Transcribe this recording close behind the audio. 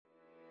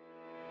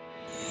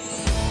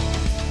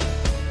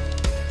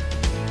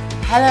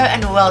Hello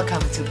and welcome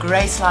to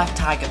Grace Life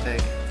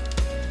Tygerberg.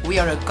 We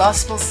are a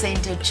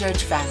gospel-centered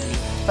church family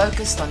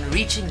focused on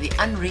reaching the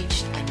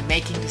unreached and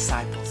making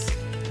disciples.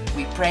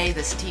 We pray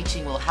this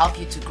teaching will help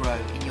you to grow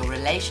in your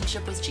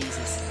relationship with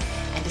Jesus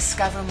and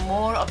discover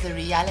more of the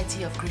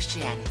reality of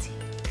Christianity.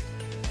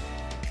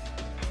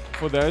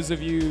 For those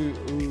of you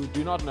who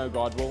do not know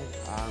Godwill,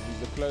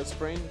 he's a close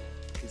friend.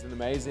 He's an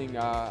amazing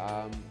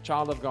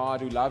child of God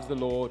who loves the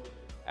Lord,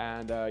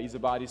 and he's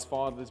about his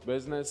Father's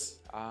business.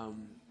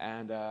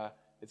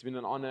 It's been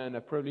an honor and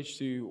a privilege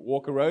to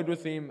walk a road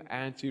with him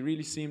and to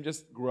really see him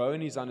just grow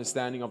in his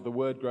understanding of the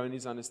Word, grow in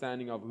his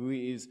understanding of who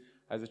he is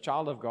as a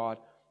child of God,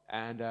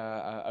 and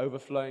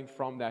overflowing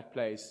from that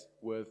place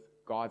with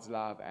God's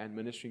love and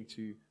ministering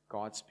to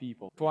God's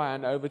people. Before I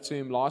hand over to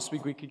him, last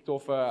week we kicked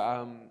off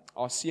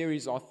our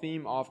series, our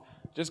theme of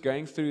just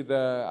going through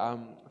the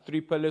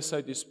 3 pillars, so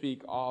to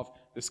speak, of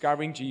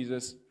discovering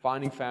Jesus,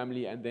 finding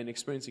family, and then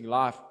experiencing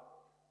life.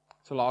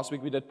 So last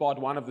week we did part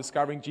 1 of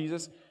discovering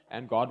Jesus,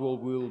 and God will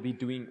be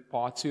doing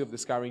part 2 of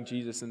discovering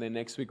Jesus, and then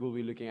next week we'll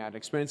be looking at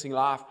experiencing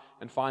life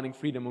and finding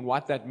freedom and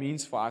what that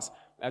means for us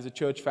as a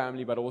church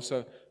family, but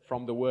also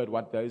from the Word,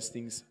 what those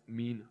things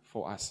mean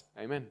for us.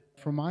 Amen.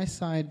 From my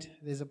side,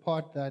 there's a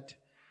part that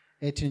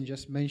Etienne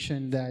just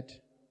mentioned, that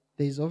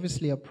there's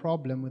obviously a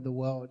problem with the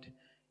world.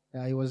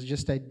 He was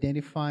just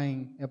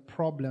identifying a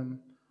problem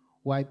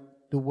why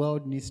the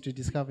world needs to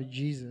discover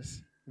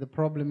Jesus. The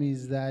problem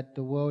is that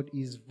the world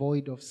is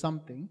void of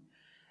something.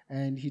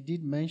 And he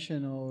did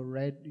mention,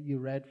 you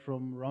read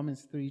from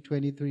Romans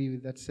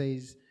 3:23, that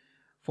says,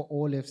 "For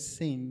all have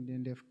sinned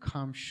and have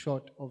come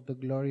short of the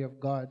glory of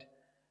God."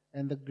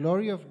 And the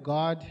glory of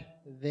God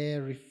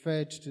there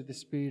referred to the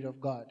Spirit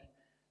of God.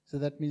 So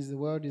that means the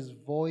world is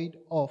void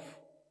of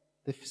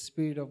the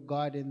Spirit of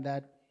God, in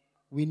that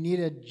we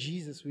needed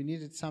Jesus, we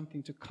needed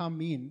something to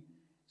come in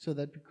so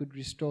that we could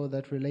restore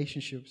that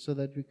relationship, so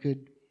that we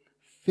could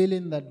fill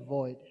in that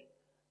void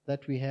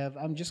that we have.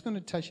 I'm just going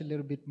to touch a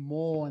little bit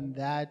more on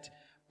that,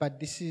 but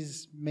this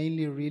is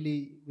mainly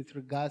really with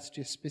regards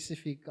to a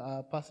specific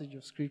passage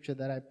of Scripture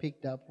that I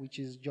picked up, which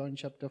is John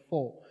chapter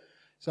 4.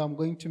 So I'm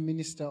going to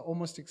minister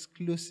almost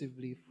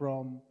exclusively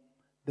from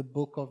the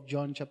book of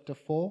John chapter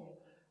 4.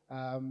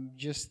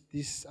 Just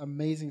this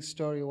amazing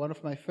story, one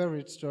of my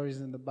favorite stories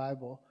in the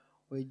Bible,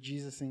 where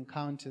Jesus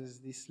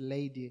encounters this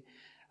lady.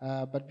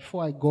 But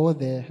before I go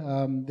there,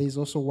 there's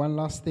also one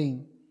last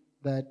thing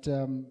that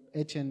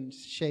Etienne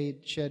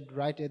shared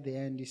right at the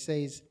end. He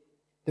says,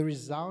 the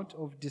result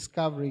of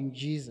discovering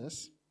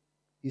Jesus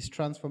is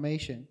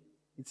transformation.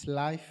 It's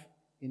life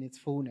in its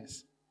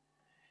fullness.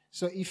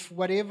 So if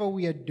whatever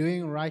we are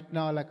doing right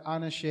now, like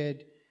Anna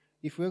shared,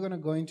 if we're going to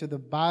go into the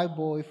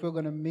Bible, if we're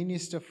going to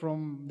minister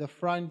from the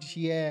front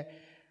here,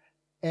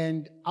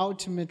 and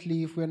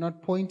ultimately if we're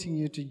not pointing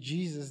you to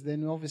Jesus,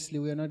 then obviously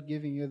we're not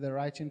giving you the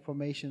right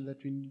information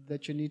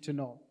that you need to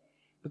know.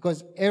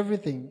 Because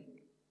everything,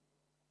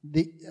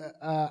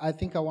 I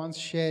think I once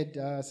shared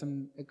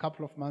a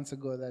couple of months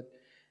ago that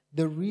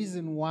the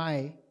reason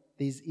why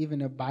there's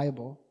even a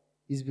Bible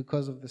is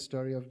because of the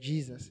story of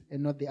Jesus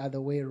and not the other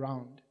way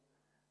around.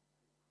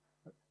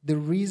 The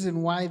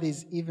reason why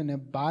there's even a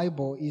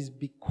Bible is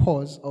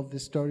because of the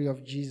story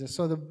of Jesus.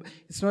 So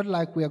it's not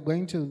like we are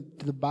going to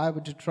the Bible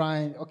to try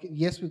and,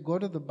 yes, we go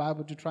to the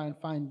Bible to try and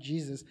find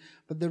Jesus,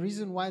 but the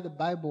reason why the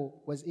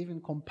Bible was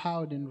even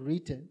compiled and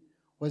written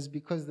was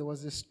because there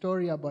was a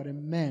story about a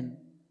man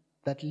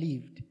that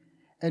lived,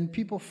 and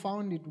people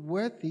found it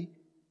worthy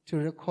to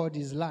record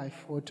his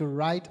life or to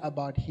write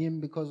about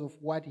him because of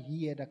what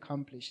he had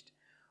accomplished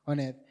on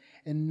earth.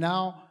 And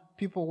now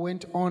people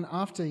went on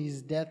after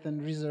his death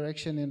and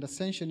resurrection and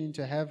ascension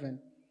into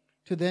heaven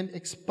to then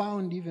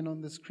expound even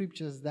on the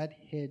scriptures that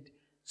had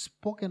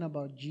spoken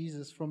about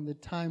Jesus from the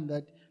time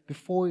that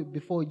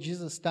before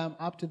Jesus' time,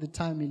 up to the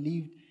time he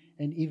lived,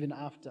 and even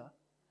after.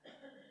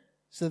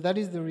 So that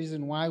is the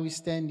reason why we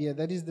stand here.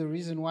 That is the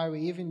reason why we're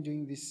even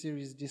doing this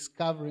series,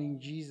 Discovering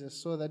Jesus,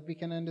 so that we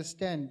can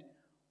understand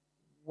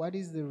what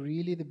is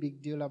really the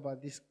big deal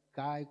about this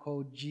guy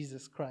called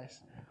Jesus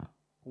Christ.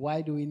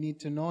 Why do we need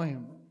to know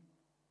him?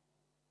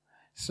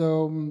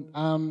 So,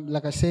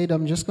 like I said,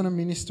 I'm just going to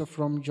minister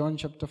from John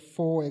chapter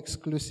 4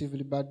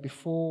 exclusively. But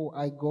before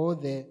I go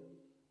there,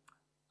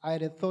 I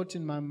had a thought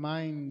in my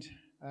mind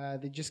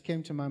that just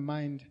came to my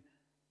mind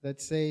that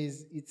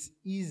says it's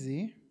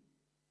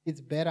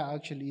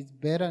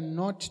better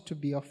not to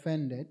be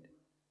offended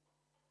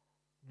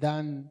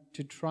than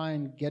to try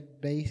and get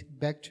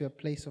back to a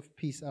place of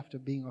peace after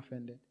being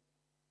offended.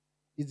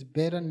 It's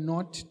better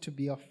not to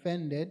be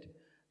offended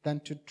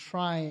than to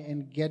try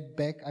and get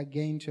back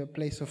again to a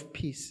place of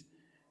peace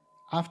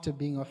after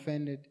being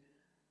offended.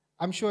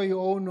 I'm sure you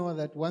all know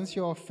that once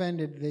you're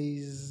offended, there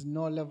is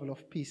no level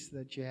of peace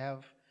that you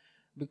have,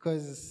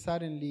 because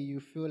suddenly you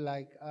feel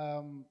like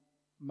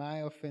my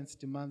offense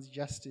demands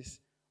justice,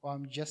 or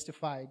I'm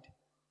justified.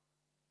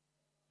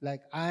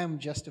 Like I am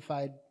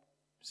justified,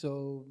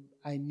 so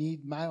I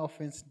need my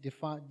offense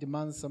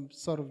demands some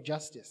sort of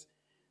justice.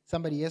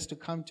 Somebody has to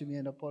come to me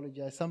and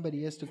apologize.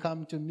 Somebody has to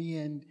come to me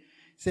and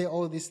say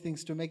all these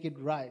things to make it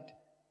right.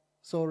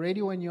 So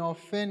already when you're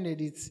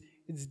offended, it's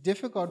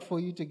difficult for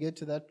you to get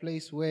to that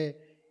place where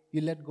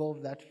you let go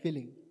of that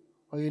feeling,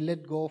 or you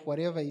let go of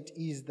whatever it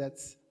is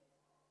that's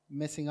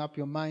messing up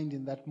your mind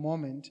in that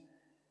moment.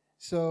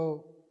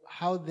 So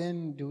how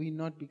then do we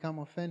not become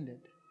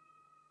offended?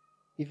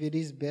 If it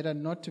is better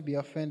not to be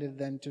offended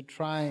than to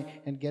try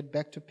and get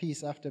back to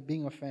peace after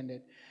being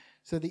offended.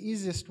 So the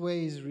easiest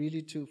way is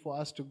really for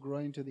us to grow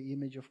into the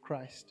image of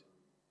Christ.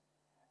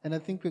 And I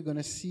think we're going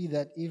to see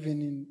that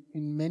even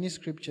in many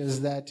scriptures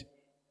that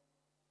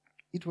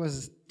it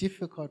was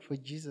difficult for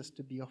Jesus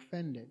to be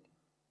offended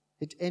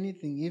at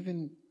anything,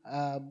 even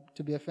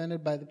to be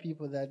offended by the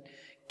people that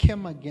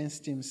came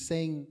against him,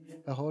 saying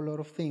a whole lot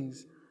of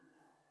things.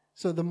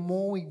 So the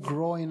more we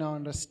grow in our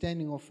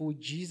understanding of who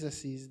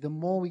Jesus is, the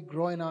more we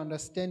grow in our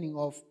understanding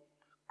of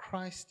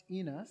Christ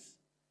in us,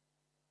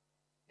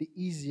 the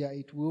easier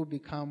it will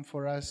become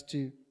for us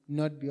to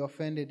not be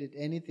offended at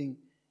anything,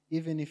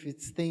 even if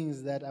it's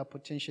things that are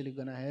potentially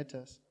going to hurt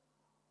us.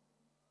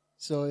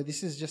 So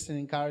this is just an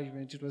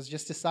encouragement. It was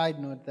just a side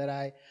note that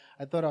I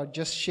thought I'd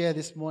just share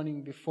this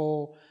morning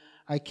before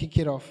I kick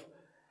it off.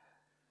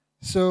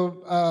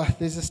 So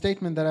there's a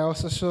statement that I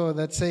also saw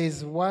that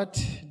says, "What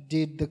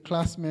did the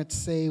classmates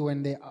say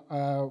when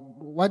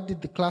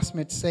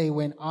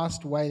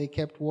asked why they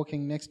kept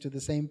walking next to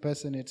the same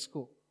person at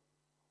school?"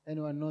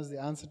 Anyone knows the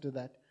answer to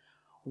that?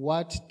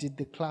 What did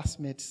the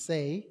classmates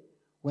say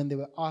when they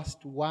were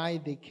asked why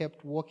they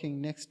kept walking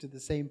next to the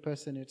same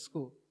person at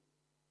school?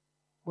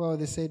 Well,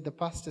 they said the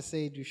pastor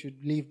said you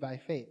should live by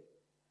faith.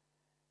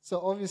 So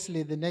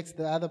obviously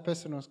the other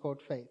person was called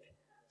Faith.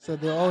 So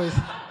they always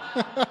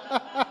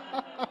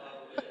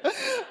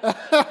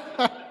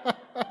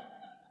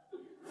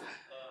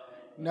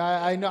No,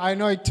 I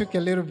know it took a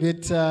little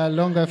bit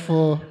longer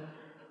for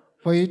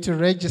you to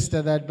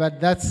register that, but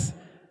that's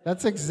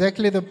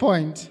exactly the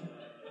point.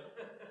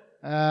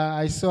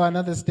 I saw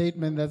another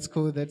statement that's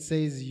cool that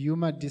says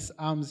humor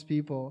disarms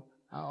people.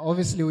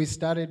 Obviously, we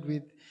started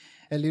with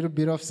a little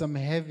bit of some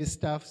heavy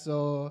stuff,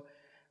 so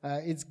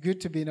it's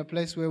good to be in a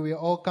place where we're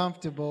all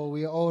comfortable,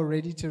 we're all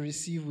ready to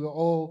receive, we're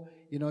all,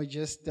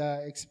 just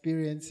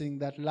experiencing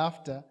that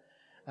laughter,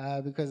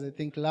 because I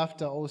think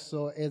laughter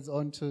also adds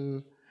on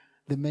to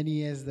the many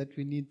years that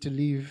we need to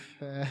live.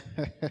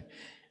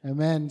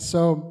 Amen.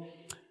 So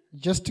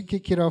just to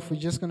kick it off, we're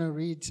just going to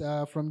read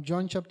from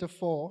John chapter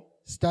 4,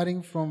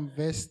 starting from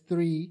verse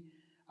 3.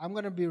 I'm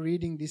going to be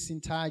reading this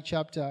entire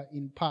chapter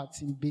in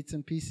parts, in bits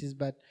and pieces,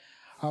 but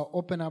I'll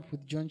open up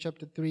with John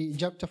chapter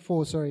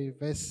 4,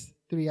 verse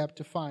 3 up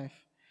to 5.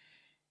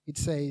 It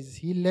says,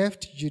 "He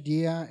left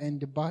Judea and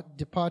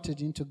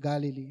departed into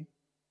Galilee,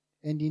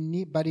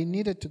 but he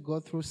needed to go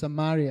through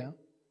Samaria.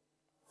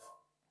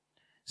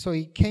 So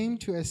he came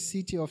to a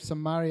city of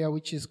Samaria,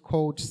 which is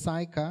called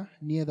Sychar,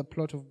 near the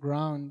plot of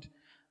ground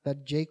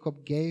that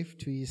Jacob gave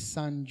to his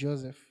son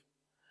Joseph.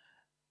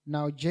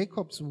 Now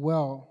Jacob's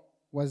well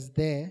was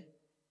there.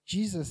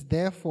 Jesus,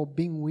 therefore,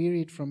 being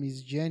wearied from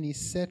his journey,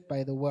 sat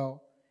by the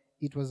well.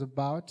 It was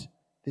about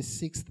the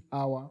 6th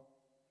hour."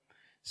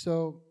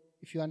 So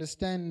if you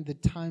understand the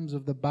times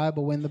of the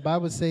Bible, when the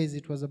Bible says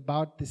it was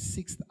about the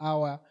 6th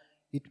hour,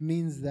 it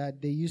means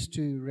that they used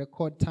to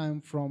record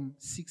time from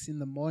 6 in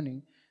the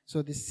morning.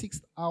 So the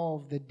 6th hour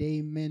of the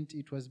day meant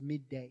it was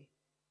midday,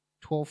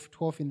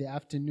 12 in the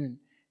afternoon.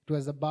 It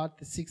was about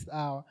the 6th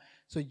hour.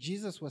 So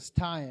Jesus was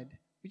tired,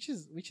 which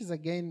is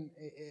again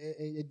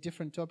a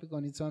different topic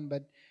on its own,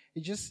 but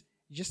it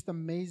just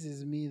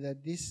amazes me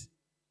that this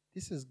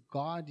is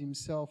God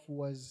himself who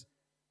was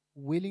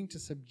willing to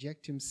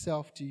subject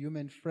himself to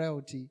human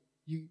frailty.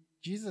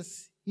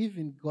 Jesus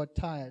even got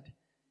tired.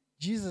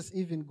 Jesus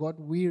even got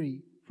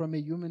weary from a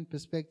human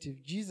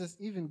perspective. Jesus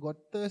even got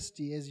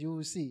thirsty, as you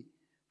will see,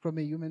 from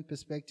a human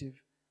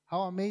perspective.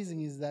 How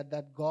amazing is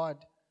that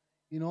God,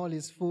 in all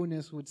his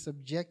fullness, would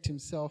subject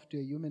himself to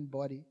a human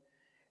body.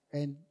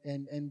 And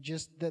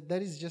just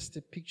that is just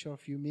a picture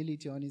of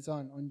humility on its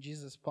own, on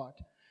Jesus' part.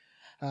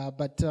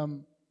 But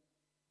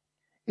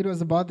it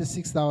was about the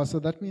 6th hour, so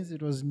that means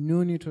it was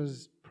noon. It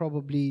was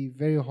probably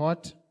very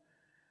hot.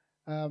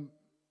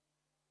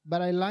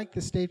 But I like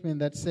the statement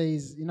that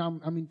says,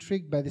 I'm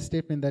intrigued by the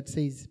statement that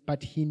says,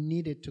 but he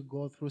needed to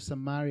go through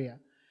Samaria.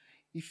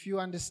 If you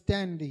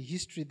understand the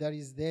history that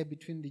is there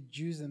between the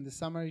Jews and the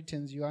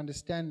Samaritans, you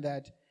understand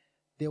that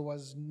there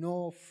was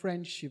no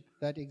friendship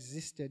that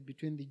existed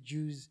between the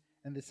Jews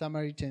and the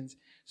Samaritans.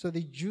 So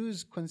the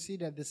Jews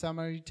considered the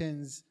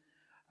Samaritans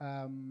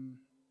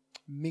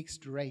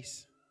mixed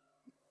race,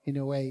 in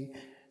a way.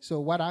 So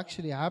what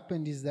actually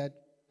happened is that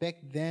back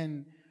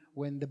then,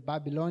 when the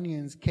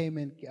Babylonians came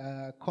and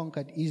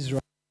conquered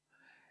Israel,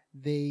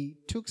 they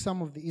took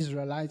some of the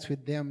Israelites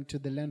with them to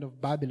the land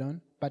of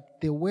Babylon, but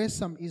there were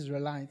some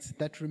Israelites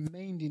that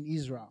remained in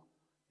Israel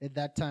at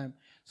that time.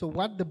 So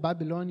what the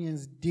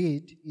Babylonians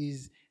did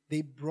is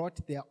they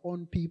brought their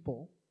own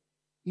people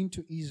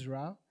into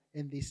Israel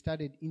and they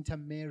started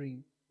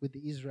intermarrying with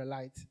the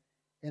Israelites.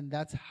 And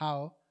that's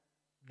how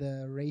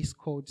the race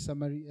called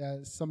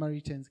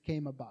Samaritans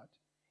came about.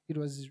 It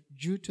was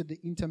due to the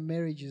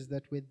intermarriages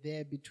that were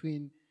there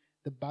between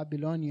the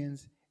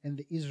Babylonians and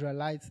the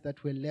Israelites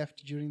that were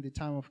left during the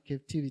time of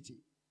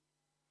captivity.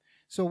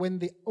 So when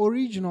the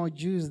original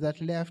Jews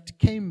that left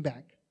came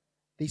back,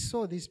 they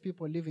saw these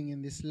people living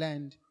in this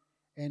land,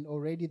 and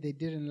already they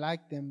didn't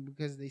like them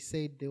because they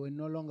said they were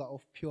no longer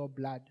of pure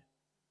blood.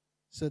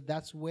 So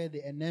that's where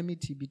the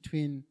enmity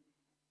between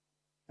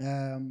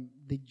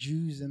the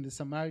Jews and the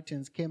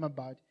Samaritans came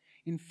about.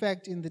 In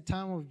fact, in the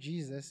time of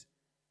Jesus,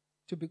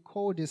 to be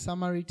called a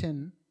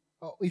Samaritan,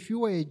 or if you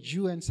were a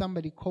Jew and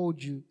somebody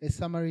called you a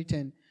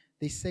Samaritan,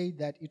 they say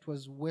that it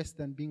was worse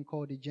than being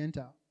called a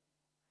Gentile.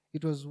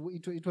 It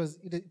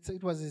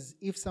was as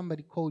if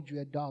somebody called you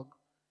a dog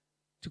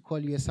to call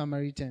you a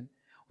Samaritan,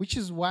 which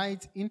is why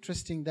it's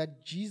interesting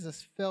that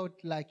Jesus felt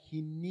like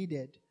he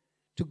needed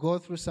to go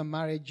through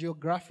Samaria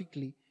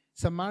geographically.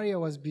 Samaria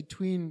was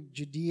between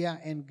Judea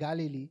and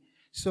Galilee.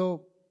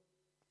 So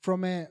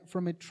from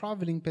a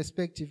traveling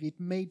perspective, it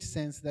made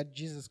sense that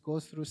Jesus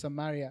goes through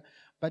Samaria.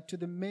 But to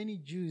the many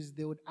Jews,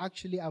 they would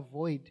actually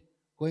avoid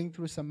going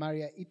through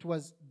Samaria. It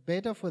was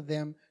better for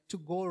them to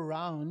go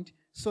around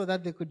so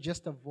that they could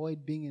just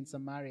avoid being in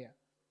Samaria,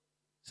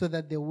 so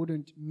that they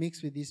wouldn't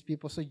mix with these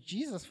people. So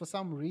Jesus, for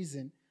some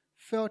reason,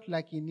 felt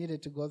like he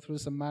needed to go through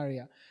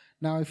Samaria.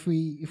 Now, if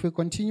we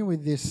continue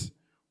with this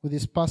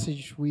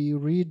passage, we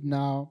read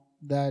now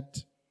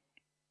that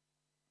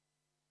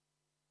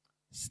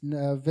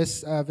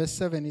verse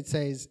 7, it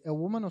says, "A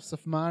woman of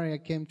Samaria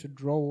came to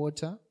draw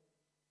water.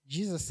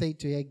 Jesus said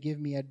to her, 'Give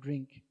me a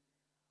drink.'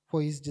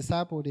 For his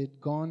disciple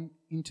had gone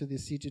into the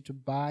city to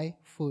buy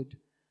food.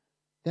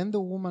 Then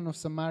the woman of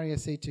Samaria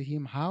said to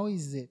him, 'How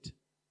is it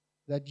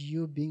that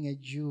you, being a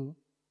Jew,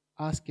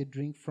 ask a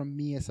drink from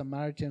me, a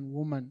Samaritan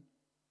woman?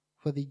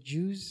 For the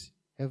Jews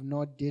have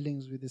no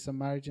dealings with the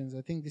Samaritans.'"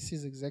 I think this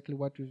is exactly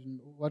what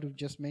we've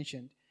just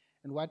mentioned.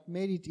 And what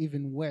made it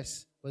even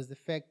worse was the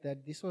fact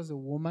that this was a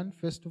woman,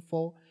 first of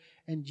all,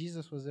 and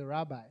Jesus was a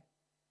rabbi.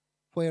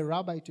 For a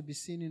rabbi to be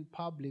seen in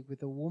public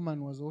with a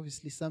woman was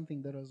obviously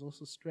something that was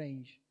also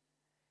strange,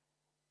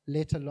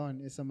 let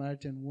alone a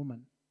Samaritan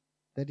woman.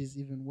 That is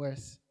even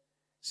worse.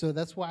 So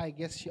that's why I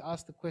guess she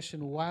asked the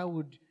question, why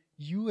would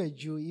you, a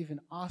Jew, even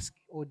ask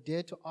or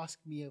dare to ask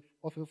me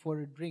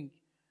for a drink?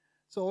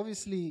 So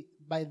obviously,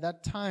 by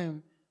that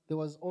time, there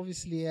was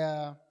obviously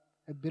a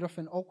bit of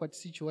an awkward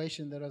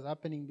situation that was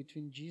happening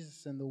between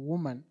Jesus and the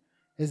woman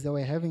as they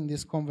were having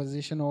this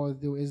conversation, or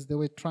as they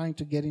were trying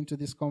to get into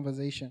this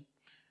conversation.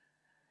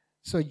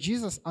 So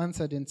Jesus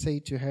answered and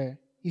said to her,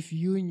 "If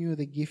you knew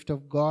the gift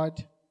of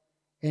God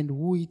and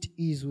who it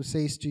is who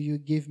says to you,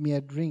 'Give me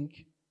a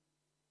drink,'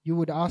 you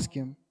would ask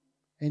him,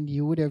 and he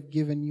would have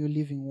given you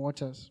living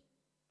waters."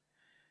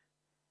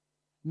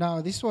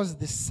 Now, this was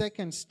the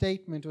second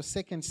statement or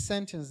second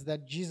sentence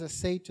that Jesus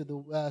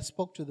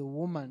spoke to the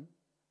woman.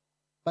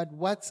 But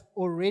what's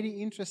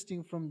already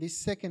interesting from this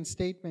second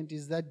statement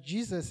is that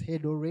Jesus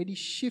had already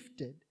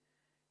shifted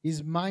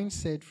his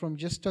mindset from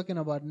just talking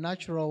about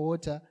natural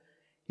water.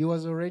 He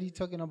was already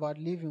talking about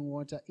living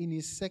water in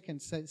his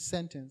second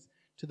sentence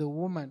to the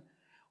woman,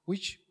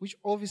 which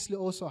obviously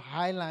also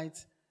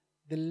highlights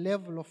the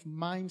level of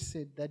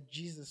mindset that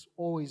Jesus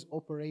always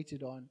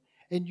operated on.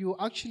 And you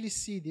actually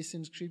see this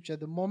in Scripture.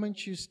 The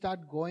moment you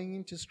start going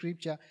into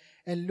Scripture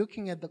and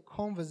looking at the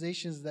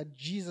conversations that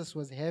Jesus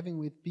was having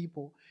with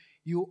people,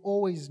 you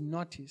always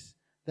notice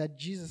that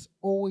Jesus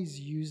always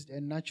used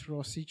a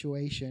natural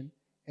situation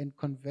and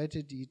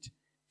converted it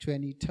to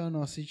an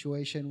eternal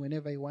situation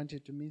whenever he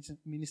wanted to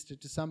minister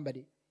to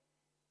somebody.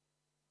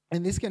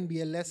 And this can be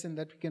a lesson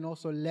that we can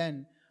also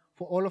learn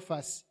for all of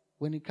us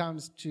when it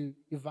comes to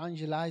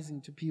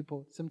evangelizing to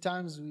people.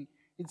 Sometimes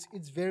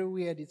it's very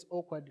weird, it's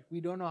awkward. We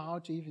don't know how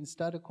to even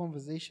start a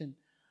conversation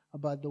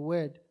about the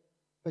word.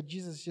 But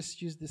Jesus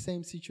just used the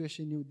same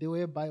situation. They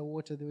were by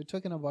water. They were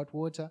talking about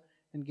water.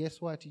 And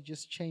guess what? He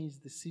just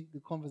changed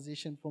the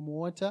conversation from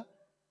water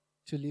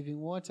to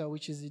living water,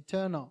 which is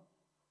eternal.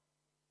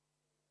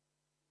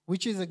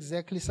 Which is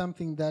exactly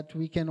something that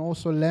we can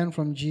also learn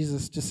from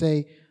Jesus, to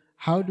say,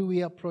 how do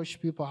we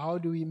approach people? How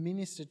do we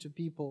minister to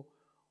people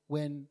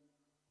when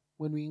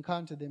we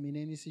encounter them in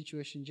any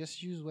situation?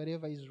 Just use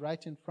whatever is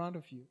right in front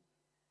of you.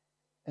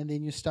 And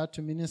then you start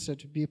to minister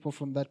to people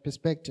from that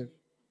perspective.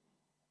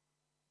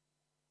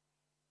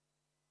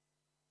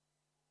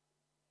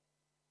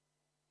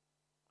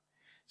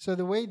 So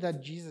the way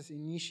that Jesus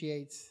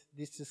initiates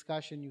this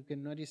discussion, you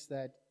can notice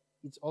that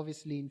it's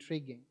obviously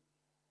intriguing.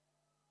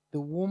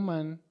 The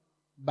woman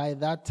by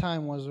that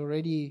time was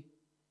already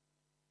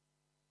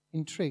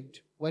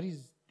intrigued. What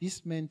is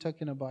this man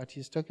talking about?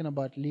 He's talking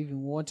about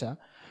living water.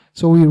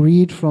 So we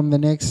read from the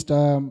next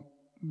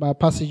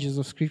passages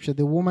of Scripture.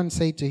 The woman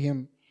said to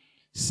him,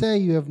 "Sir,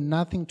 you have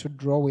nothing to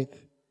draw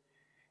with,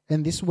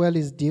 and this well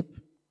is deep.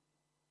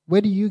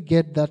 Where do you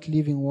get that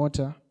living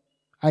water?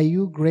 Are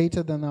you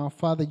greater than our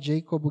father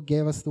Jacob, who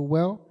gave us the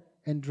well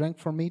and drank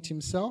from it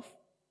himself,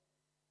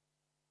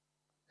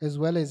 as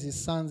well as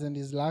his sons and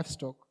his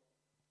livestock?"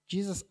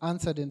 Jesus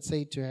answered and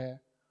said to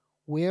her,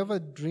 "Whoever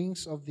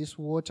drinks of this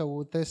water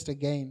will thirst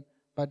again,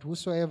 but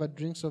whosoever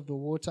drinks of the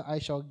water I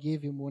shall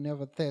give him will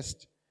never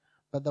thirst.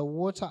 but the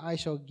water I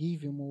shall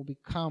give him will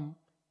become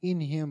in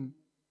him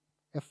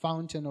a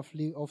fountain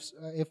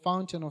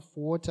of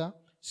water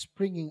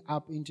springing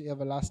up into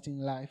everlasting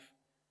life.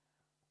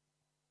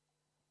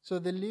 So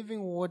the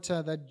living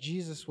water that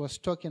Jesus was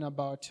talking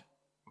about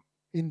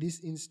in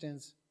this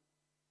instance,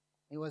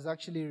 he was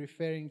actually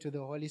referring to the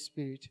Holy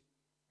Spirit.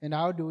 And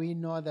how do we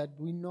know that?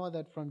 We know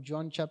that from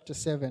John chapter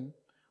 7,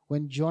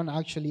 when John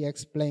actually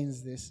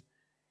explains this.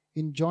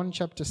 In John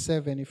chapter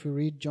 7, if you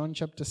read John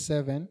chapter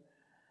 7,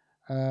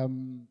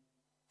 I'm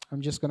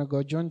just going to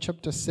go. John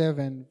chapter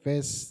 7,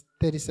 verse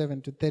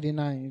 37 to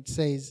 39, it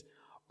says,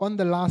 "On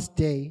the last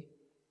day,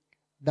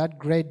 that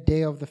great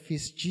day of the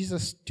feast,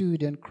 Jesus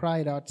stood and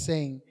cried out,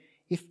 saying,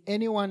 'If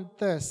anyone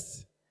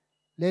thirsts,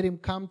 let him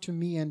come to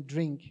me and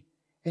drink.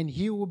 And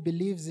he who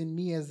believes in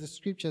me, as the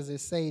scriptures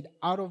have said,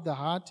 out of the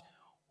heart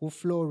will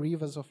flow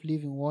rivers of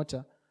living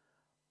water.'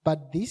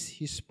 But this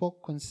he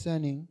spoke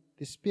concerning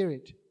the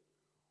Spirit,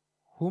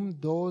 whom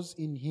those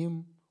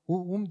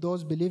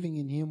believing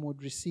in him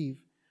would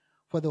receive.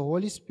 For the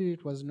Holy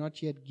Spirit was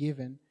not yet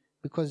given,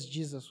 because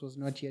Jesus was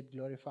not yet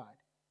glorified."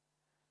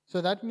 So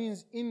that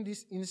means in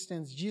this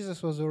instance,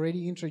 Jesus was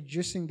already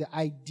introducing the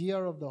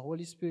idea of the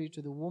Holy Spirit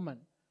to the woman.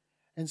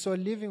 And so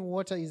living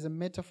water is a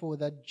metaphor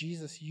that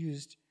Jesus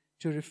used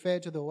to refer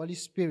to the Holy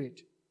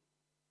Spirit.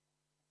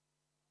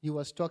 He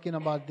was talking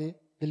about the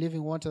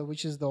living water,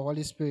 which is the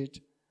Holy Spirit.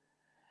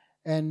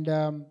 And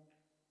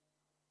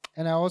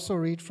I also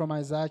read from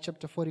Isaiah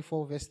chapter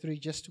 44, verse 3,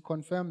 just to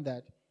confirm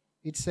that.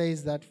 It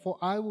says that, "For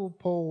I will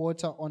pour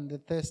water on the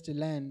thirsty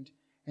land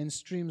and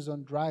streams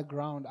on dry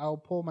ground. I will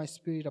pour my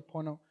Spirit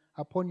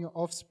upon your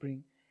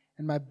offspring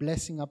and my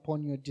blessing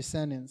upon your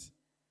descendants."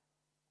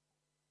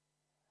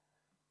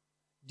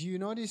 Do you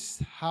notice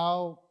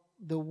how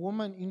the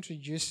woman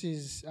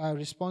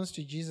responds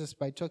to Jesus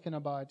by talking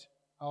about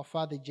our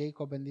father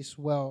Jacob and this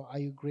well? Are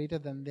you greater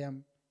than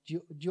them?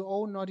 Do you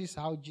all notice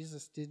how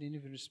Jesus didn't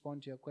even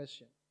respond to your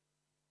question?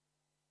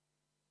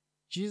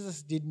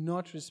 Jesus did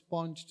not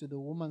respond to the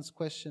woman's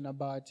question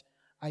about,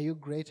 are you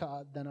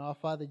greater than our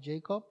father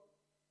Jacob,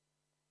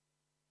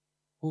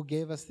 who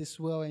gave us this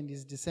well and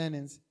his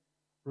descendants?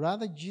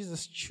 Rather,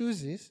 Jesus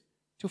chooses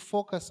to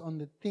focus on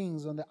the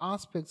things, on the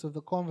aspects of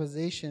the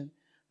conversation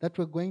that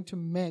were going to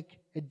make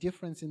a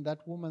difference in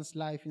that woman's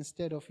life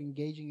instead of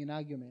engaging in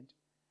argument.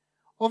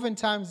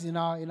 Oftentimes in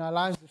our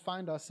lives, we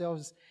find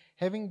ourselves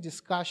having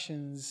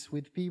discussions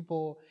with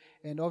people,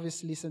 and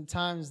obviously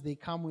sometimes they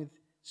come with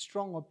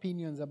strong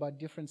opinions about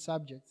different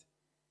subjects.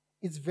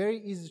 It's very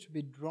easy to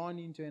be drawn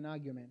into an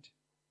argument.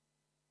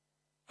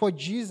 For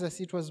Jesus,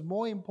 it was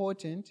more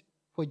important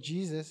for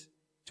Jesus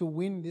to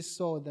win this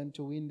soul than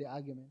to win the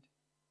argument.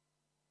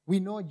 We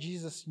know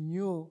Jesus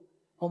knew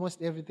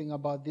almost everything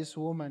about this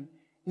woman.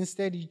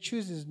 Instead, he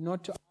chooses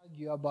not to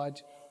argue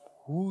about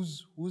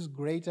who's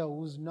greater,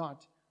 who's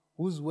not,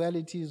 whose well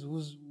it is,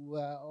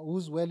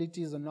 whose well it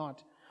is or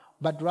not.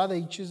 But rather,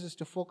 he chooses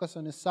to focus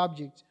on a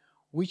subject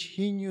which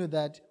he knew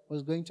that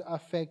was going to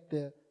affect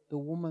the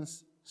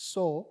woman's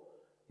soul,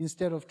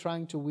 instead of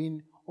trying to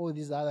win all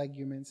these other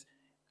arguments.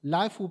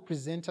 Life will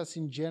present us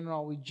in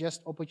general with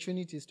just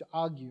opportunities to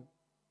argue.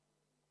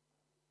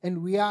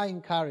 And we are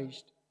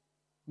encouraged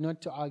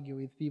not to argue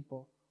with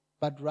people,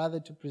 but rather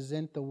to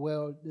present the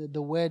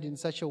word in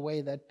such a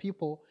way that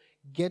people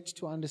get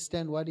to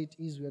understand what it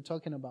is we are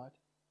talking about.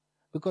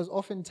 Because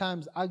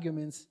oftentimes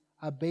arguments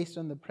are based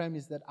on the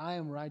premise that I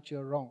am right,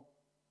 you're wrong.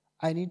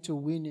 I need to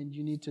win and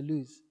you need to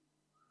lose.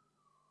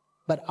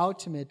 But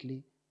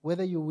ultimately,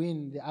 whether you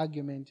win the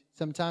argument,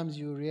 sometimes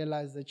you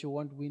realize that you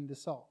won't win the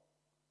soul.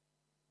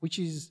 Which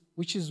is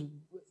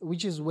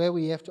where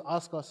we have to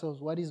ask ourselves,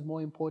 what is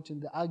more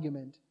important, the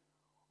argument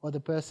or the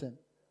person?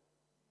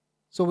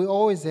 So we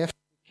always have to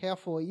be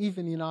careful,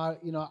 even in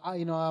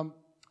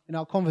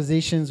our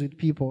conversations with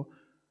people,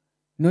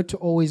 not to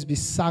always be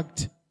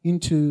sucked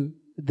into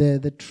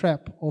the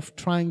trap of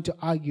trying to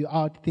argue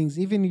out things.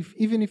 Even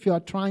if you are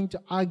trying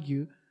to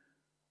argue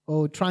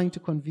or trying to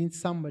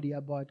convince somebody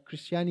about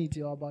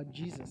Christianity or about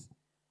Jesus,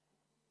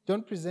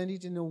 don't present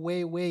it in a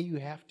way where you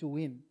have to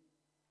win.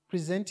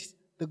 Present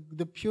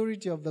the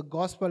purity of the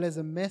gospel as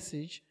a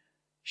message.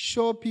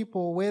 Show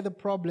people where the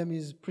problem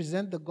is.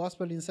 Present the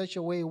gospel in such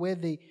a way where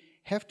they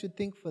have to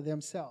think for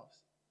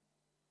themselves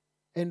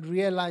and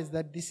realize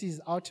that this is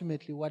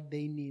ultimately what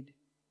they need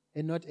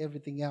and not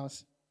everything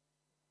else.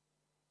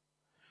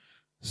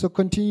 So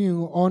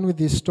continuing on with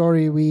this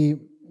story, we're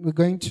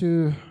going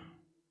to...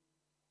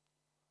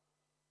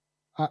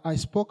 I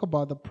spoke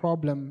about the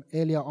problem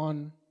earlier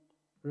on.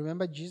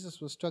 Remember, Jesus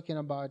was talking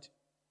about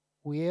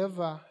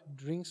whoever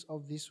drinks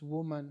of this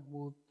woman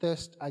will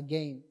thirst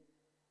again.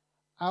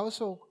 I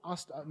also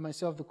asked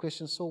myself the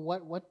question, so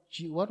what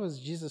was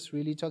Jesus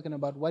really talking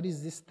about? What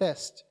is this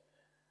thirst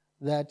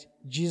that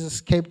Jesus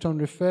kept on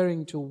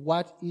referring to?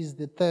 What is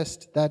the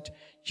thirst that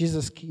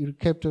Jesus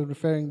kept on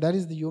referring? That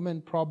is the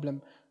human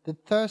problem. The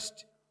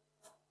thirst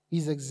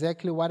is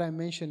exactly what I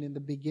mentioned in the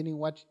beginning,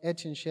 what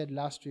Etienne shared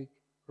last week.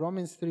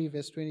 Romans 3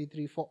 verse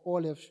 23, "For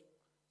all have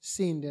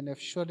sinned and have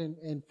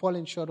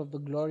fallen short of the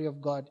glory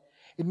of God."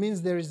 It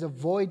means there is a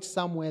void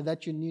somewhere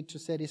that you need to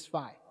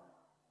satisfy.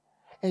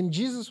 And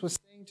Jesus was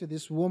saying to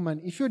this woman,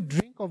 if you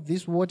drink of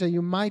this water,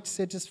 you might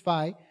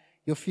satisfy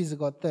your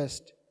physical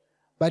thirst.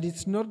 But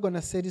it's not going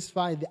to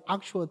satisfy the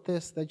actual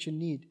thirst that you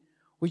need,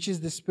 which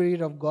is the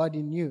Spirit of God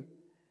in you.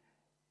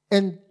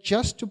 And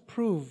just to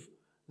prove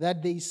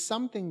that there is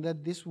something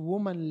that this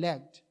woman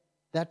lacked,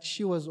 that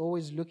she was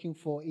always looking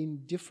for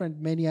in different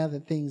many other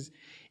things.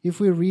 If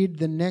we read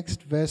the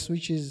next verse,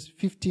 which is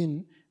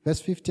 15, verse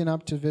 15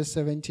 up to verse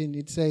 17,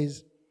 it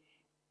says,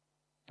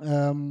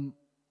 the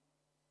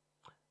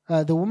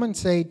woman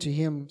said to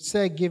him,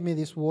 Sir, give me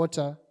this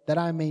water, that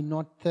I may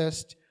not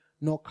thirst,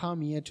 nor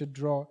come here to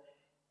draw.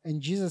 And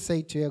Jesus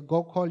said to her,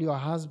 Go call your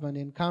husband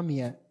and come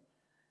here.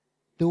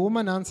 The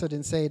woman answered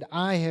and said,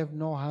 I have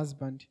no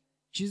husband.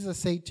 Jesus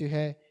said to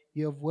her,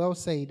 You have well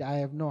said, I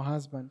have no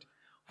husband.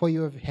 For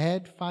you have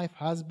had 5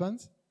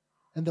 husbands,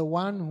 and the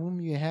one whom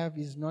you have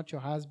is not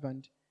your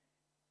husband.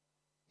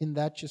 In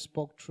that you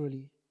spoke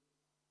truly.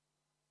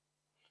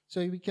 So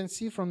we can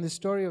see from the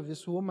story of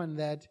this woman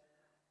that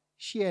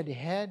she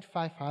had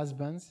 5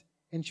 husbands,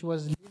 and she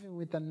was living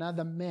with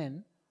another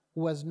man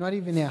who was not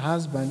even her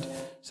husband.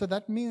 So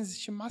that means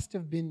she must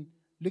have been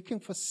looking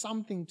for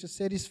something to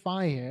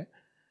satisfy her.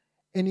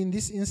 And in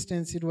this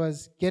instance, it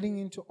was getting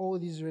into all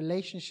these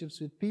relationships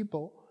with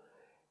people.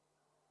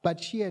 But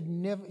she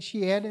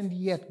hadn't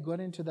yet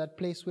gotten to that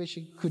place where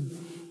she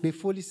could be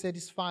fully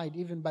satisfied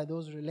even by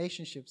those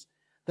relationships.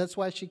 That's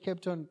why she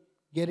kept on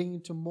getting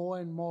into more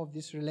and more of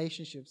these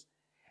relationships.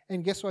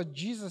 And guess what?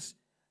 Jesus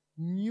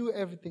knew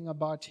everything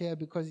about her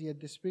because he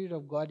had the Spirit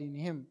of God in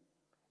him.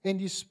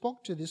 And he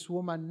spoke to this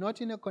woman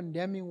not in a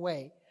condemning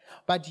way,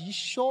 but he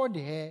showed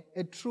her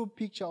a true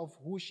picture of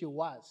who she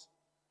was.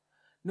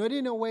 Not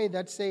in a way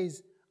that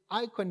says,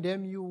 I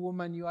condemn you,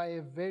 woman, you are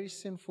a very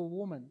sinful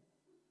woman.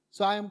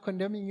 So I am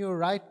condemning you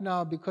right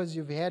now because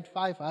you've had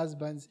 5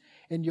 husbands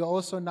and you're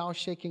also now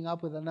shaking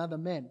up with another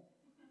man.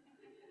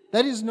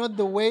 That is not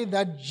the way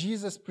that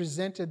Jesus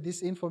presented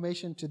this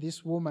information to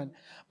this woman.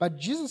 But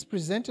Jesus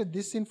presented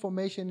this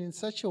information in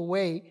such a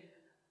way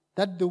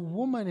that the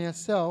woman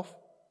herself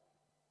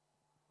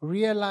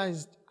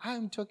realized,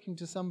 I'm talking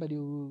to somebody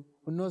who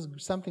knows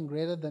something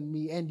greater than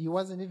me, and he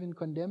wasn't even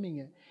condemning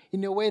her,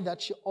 in a way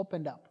that she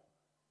opened up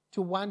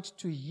to want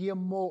to hear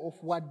more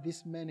of what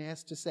this man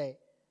has to say.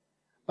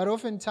 But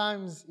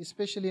oftentimes,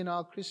 especially in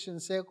our Christian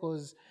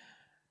circles,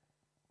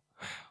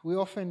 we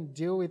often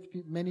deal with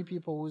many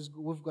people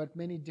who've got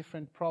many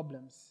different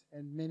problems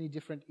and many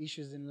different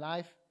issues in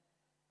life.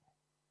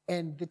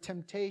 And the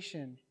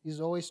temptation is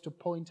always to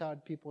point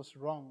out people's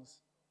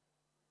wrongs.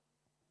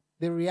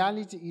 The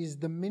reality is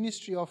the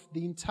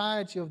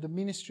entirety of the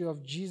ministry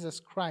of Jesus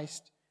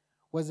Christ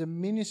was a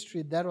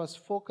ministry that was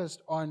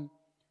focused on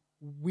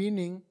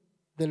winning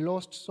the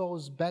lost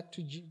souls back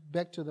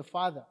to the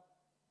Father.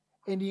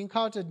 And he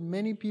encountered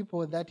many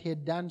people that he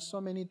had done so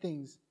many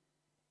things.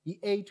 He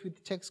ate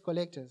with tax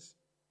collectors.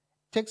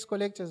 Tax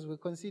collectors were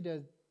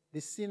considered the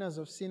sinners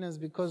of sinners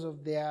because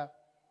of their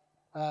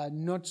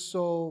not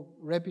so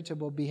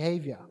reputable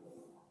behavior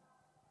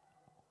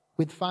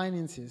with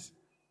finances.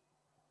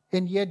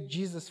 And yet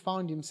Jesus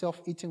found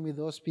himself eating with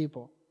those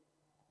people.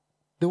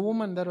 The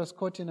woman that was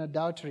caught in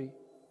adultery.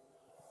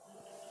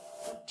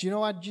 Do you know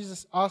what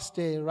Jesus asked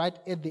her right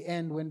at the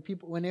end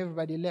when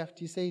everybody left?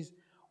 He says,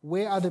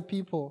 where are the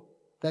people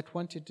that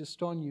wanted to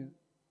stone you?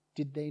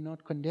 Did they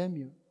not condemn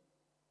you?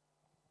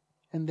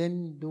 And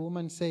then the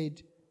woman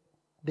said,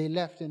 they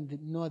left and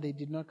no, they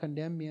did not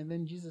condemn me. And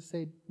then Jesus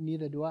said,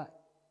 neither do I.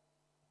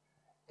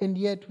 And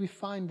yet we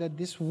find that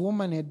this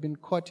woman had been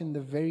caught in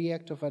the very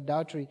act of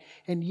adultery.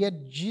 And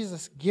yet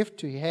Jesus' gift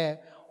to her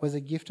was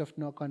a gift of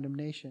no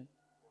condemnation.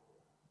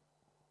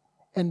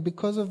 And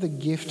because of the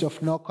gift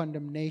of no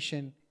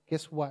condemnation,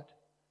 guess what?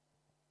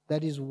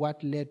 That is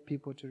what led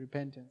people to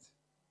repentance.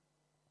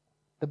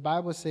 The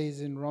Bible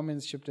says in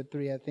Romans chapter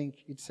 3, I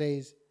think it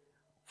says,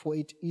 for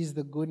it is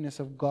the goodness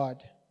of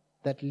God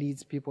that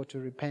leads people to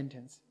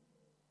repentance.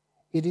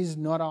 It is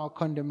not our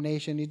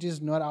condemnation. It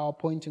is not our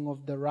pointing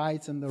of the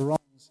rights and the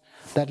wrongs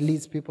that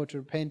leads people to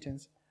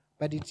repentance.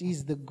 But it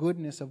is the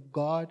goodness of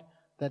God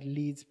that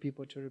leads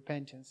people to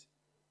repentance.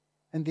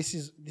 And this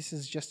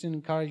is just an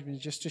encouragement,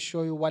 just to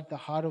show you what the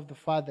heart of the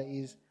Father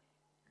is.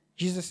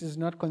 Jesus is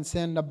not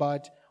concerned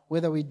about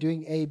whether we're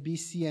doing A, B,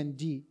 C, and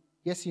D.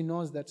 Yes, he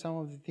knows that some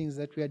of the things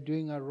that we are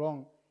doing are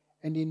wrong.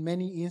 And in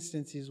many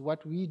instances,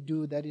 what we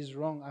do that is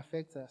wrong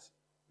affects us,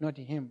 not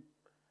him.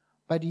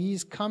 But he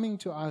is coming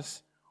to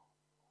us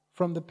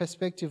from the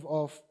perspective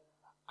of,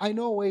 I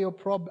know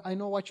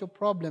what your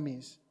problem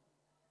is.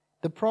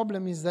 The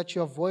problem is that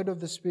you're void of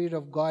the Spirit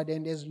of God,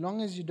 and as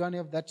long as you don't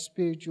have that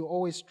Spirit, you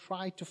always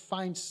try to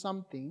find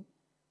something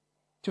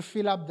to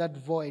fill up that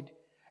void.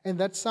 And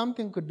that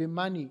something could be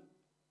money.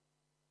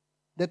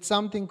 That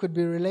something could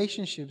be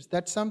relationships.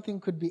 That something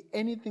could be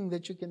anything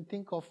that you can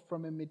think of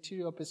from a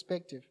material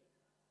perspective.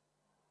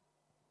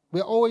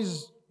 We're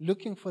always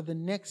looking for the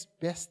next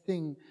best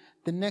thing,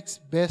 the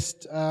next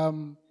best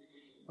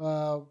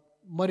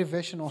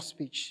motivational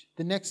speech,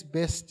 the next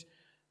best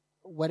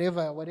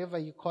whatever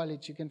you call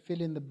it, you can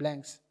fill in the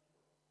blanks.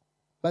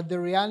 But the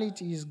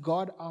reality is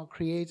God, our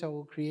Creator,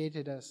 who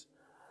created us,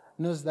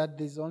 knows that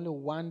there's only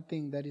one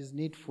thing that is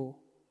needful.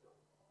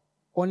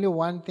 Only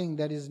one thing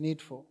that is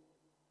needful.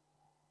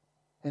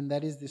 And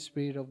that is the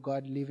Spirit of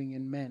God living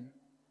in men.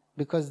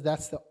 Because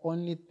that's the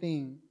only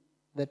thing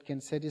that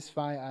can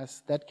satisfy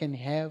us, that can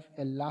have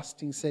a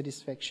lasting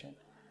satisfaction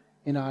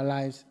in our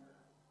lives.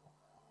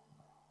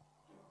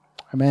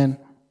 Amen.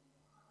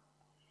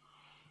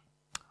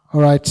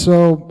 All right,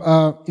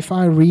 so if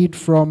I read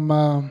from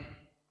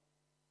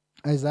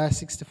Isaiah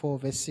 64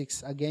 verse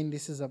 6, again,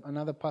 this is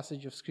another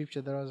passage of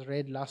scripture that was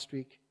read last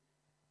week.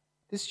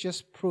 This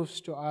just proves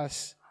to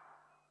us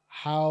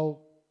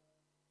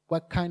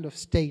what kind of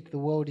state the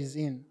world is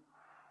in.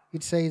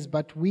 It says,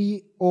 but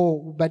we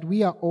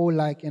are all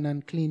like an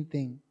unclean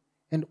thing,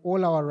 and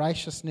all our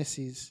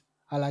righteousnesses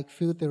are like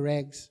filthy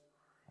rags.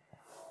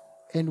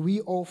 And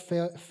we all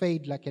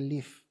fade like a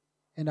leaf,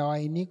 and our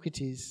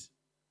iniquities,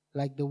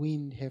 like the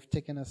wind, have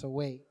taken us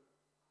away.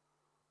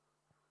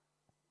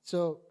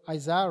 So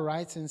Isaiah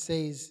writes and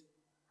says,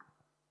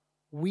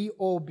 we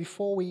all,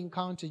 before we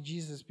encounter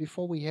Jesus,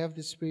 before we have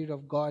the Spirit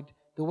of God,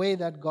 the way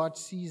that God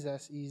sees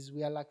us is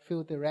we are like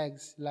filthy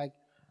rags, like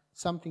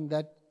something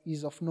that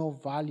is of no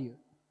value.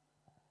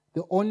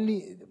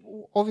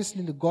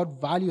 Obviously God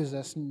values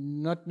us,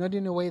 not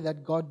in a way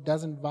that God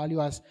doesn't value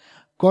us.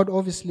 God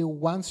obviously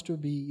wants to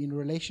be in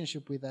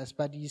relationship with us,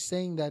 but He's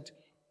saying that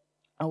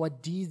our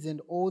deeds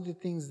and all the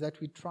things that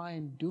we try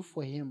and do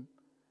for Him,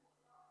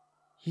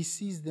 He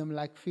sees them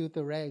like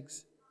filthy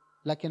rags,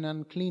 like an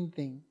unclean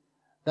thing.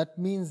 That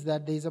means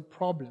that there's a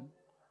problem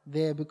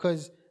there,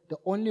 because the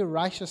only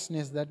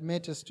righteousness that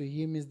matters to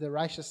Him is the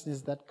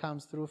righteousness that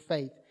comes through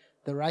faith,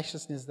 the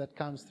righteousness that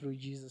comes through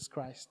Jesus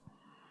Christ.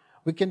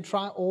 We can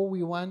try all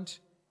we want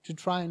to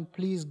try and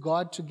please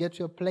God, to get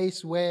to a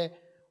place where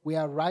we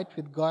are right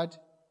with God,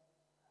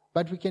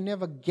 but we can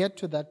never get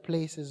to that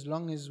place as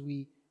long as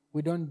we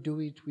don't do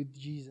it with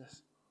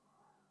Jesus.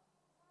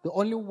 The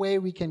only way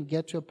we can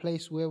get to a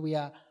place where we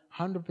are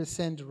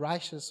 100%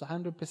 righteous,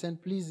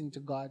 100% pleasing to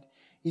God,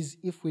 is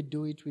if we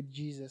do it with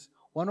Jesus.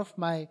 One of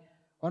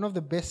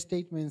the best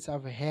statements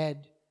I've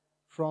heard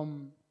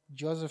from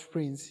Joseph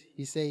Prince,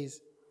 he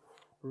says,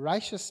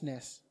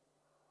 righteousness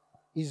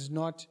is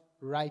not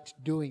right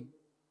doing.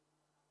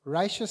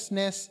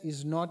 Righteousness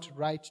is not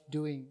right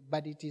doing,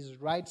 but it is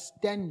right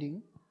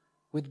standing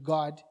with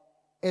God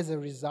as a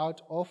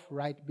result of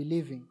right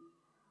believing.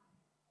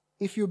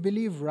 If you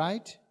believe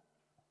right,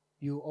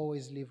 you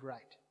always live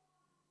right.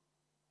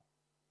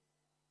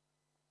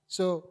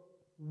 So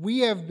we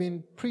have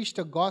been preached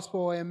a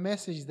gospel or a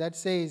message that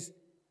says,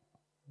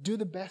 do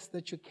the best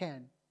that you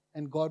can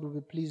and God will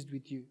be pleased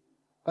with you.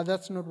 But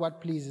that's not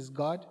what pleases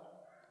God.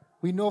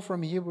 We know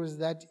from Hebrews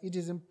that it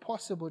is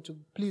impossible to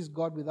please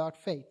God without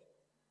faith.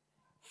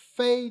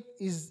 Faith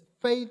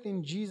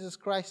in Jesus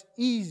Christ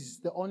is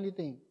the only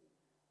thing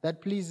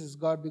that pleases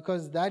God,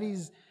 because that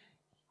is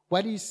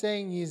what He's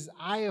saying is,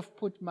 I have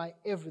put my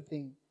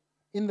everything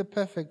in the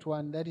perfect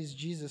one, that is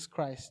Jesus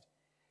Christ.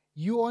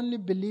 You only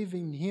believe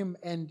in Him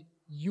and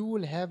you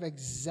will have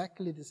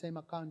exactly the same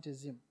account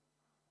as Him.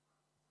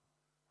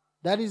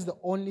 That is the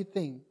only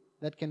thing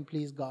that can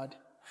please God.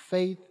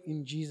 Faith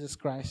in Jesus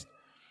Christ.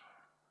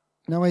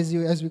 Now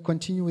as we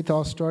continue with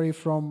our story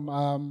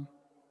from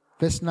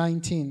verse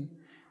 19,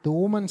 the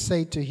woman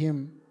said to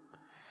him,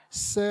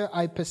 Sir,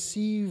 I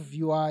perceive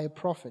you are a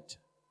prophet.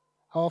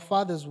 Our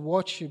fathers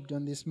worshipped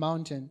on this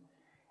mountain,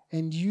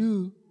 and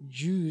you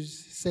Jews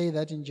say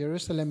that in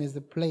Jerusalem is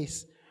the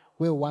place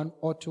where one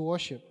ought to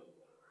worship.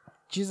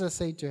 Jesus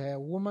said to her,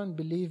 Woman,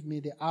 believe me,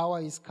 the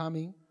hour is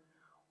coming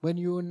when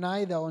you will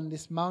neither on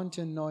this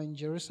mountain nor in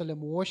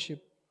Jerusalem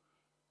worship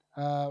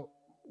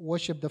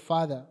the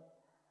Father.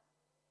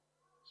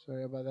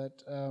 Sorry about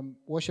that.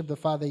 Worship the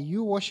Father.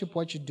 You worship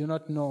what you do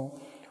not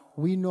know.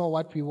 We know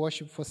what we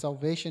worship, for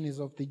salvation is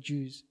of the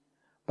Jews.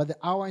 But the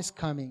hour is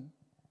coming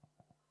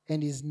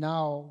and is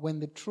now when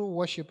the true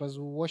worshippers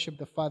will worship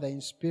the Father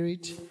in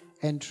spirit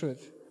and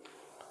truth.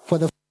 For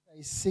the Father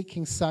is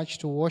seeking such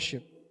to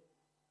worship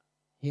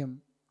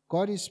Him.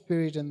 God is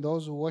spirit, and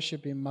those who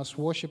worship Him must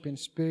worship in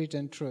spirit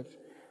and truth.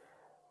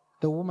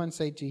 The woman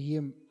said to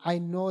him, I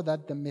know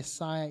that the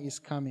Messiah is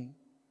coming,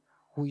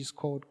 who is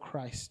called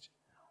Christ.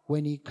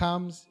 When He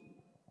comes,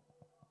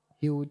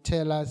 He will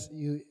tell us.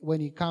 When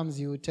He comes,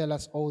 He will tell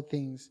us all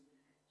things.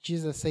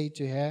 Jesus said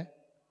to her,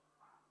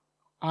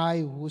 I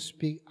who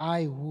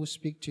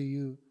speak to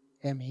you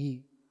am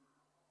He.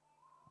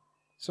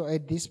 So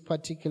at this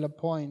particular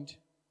point,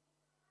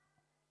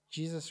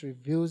 Jesus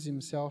reveals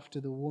Himself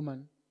to the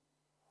woman.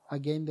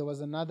 Again, there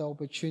was another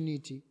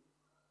opportunity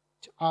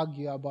to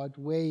argue about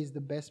where is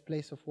the best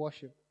place of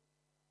worship.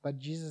 But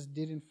Jesus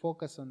didn't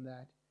focus on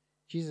that.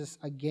 Jesus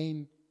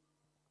again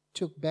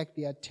took back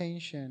the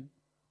attention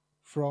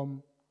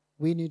from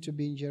we need to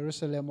be in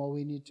Jerusalem or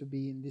we need to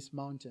be in this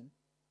mountain.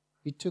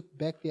 He took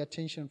back the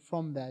attention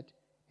from that,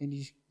 and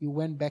he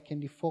went back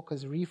and he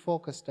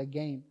refocused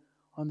again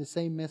on the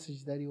same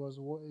message that he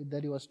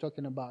was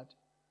talking about.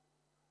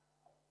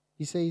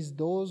 He says,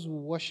 those who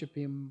worship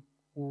him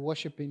will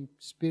worship in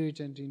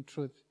spirit and in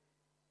truth.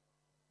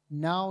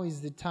 Now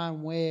is the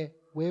time where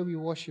we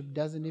worship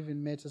doesn't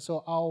even matter.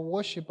 So our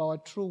worship, our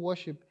true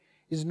worship,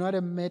 is not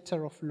a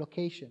matter of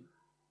location.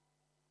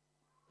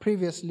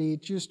 Previously,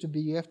 it used to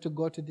be you have to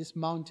go to this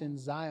mountain,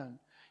 Zion.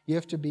 You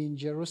have to be in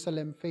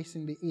Jerusalem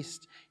facing the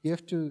east. You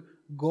have to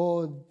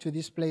go to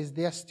this place.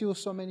 There are still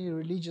so many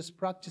religious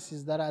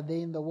practices that are there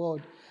in the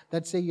world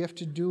that say you have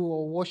to do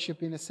or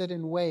worship in a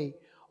certain way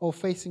or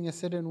facing a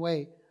certain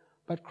way.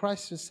 But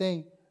Christ is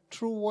saying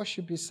true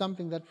worship is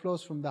something that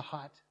flows from the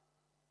heart.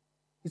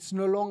 It's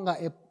no longer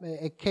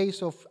a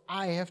case of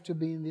I have to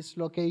be in this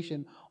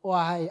location or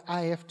I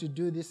have to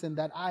do this and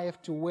that. I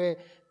have to wear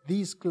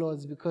these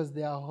clothes because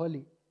they are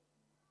holy.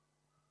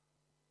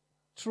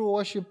 True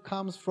worship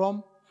comes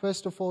from,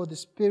 first of all, the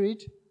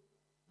spirit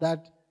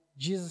that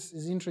Jesus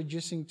is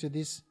introducing to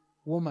this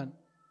woman,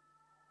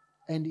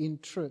 and in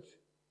truth.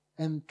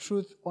 And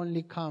truth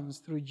only comes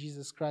through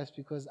Jesus Christ,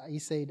 because he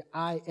said,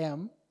 I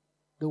am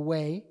the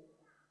way,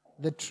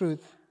 the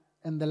truth,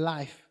 and the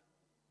life.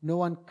 No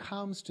one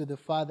comes to the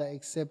Father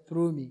except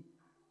through me.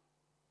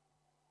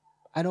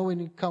 I know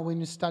when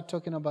you start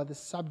talking about the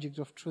subject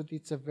of truth,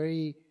 it's a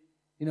very,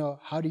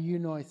 how do you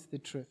know it's the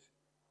truth?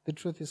 The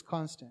truth is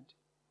constant.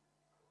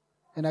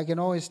 And I can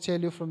always tell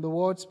you from the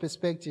world's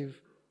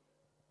perspective,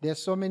 there are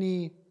so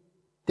many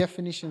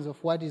definitions of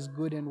what is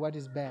good and what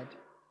is bad.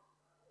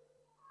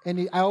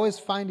 And I always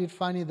find it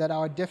funny that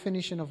our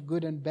definition of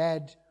good and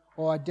bad,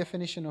 or our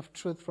definition of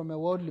truth from a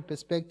worldly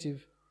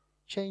perspective,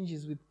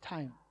 changes with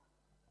time.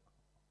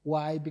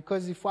 Why?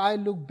 Because if I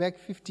look back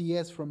 50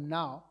 years from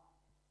now,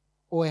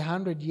 or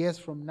 100 years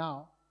from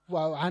now,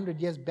 100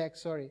 years back,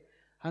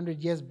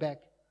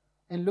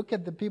 and look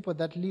at the people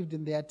that lived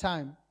in that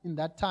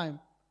time,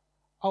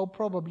 I'll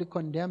probably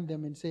condemn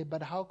them and say,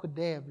 but how could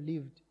they have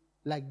lived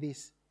like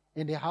this?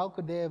 And how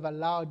could they have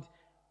allowed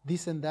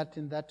this and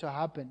that to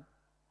happen?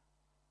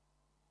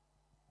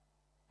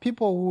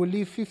 People who will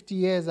live 50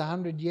 years,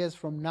 100 years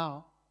from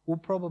now will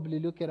probably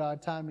look at our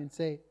time and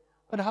say,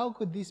 but how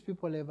could these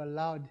people have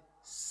allowed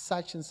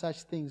such and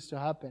such things to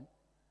happen?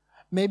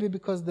 Maybe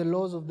because the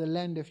laws of the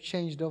land have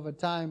changed over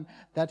time,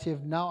 that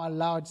have now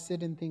allowed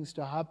certain things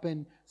to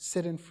happen,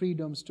 certain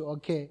freedoms to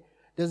occur.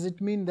 Does it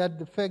mean that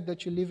the fact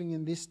that you're living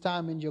in this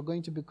time and you're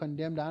going to be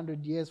condemned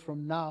 100 years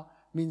from now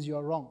means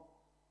you're wrong?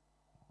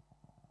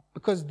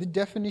 Because the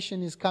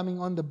definition is coming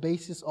on the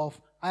basis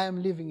of, I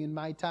am living in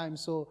my time,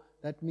 so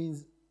that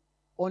means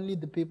only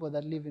the people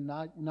that live in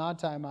our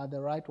time are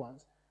the right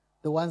ones.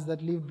 The ones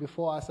that lived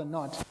before us are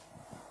not.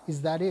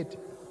 Is that it?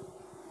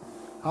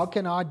 How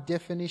can our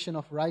definition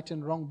of right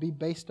and wrong be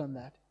based on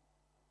that?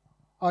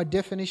 Our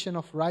definition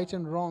of right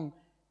and wrong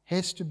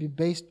has to be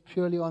based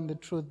purely on the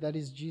truth that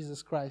is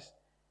Jesus Christ.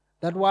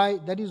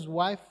 That is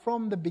why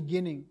from the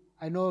beginning,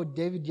 I know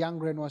David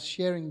Youngren was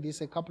sharing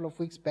this a couple of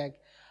weeks back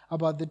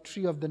about the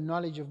tree of the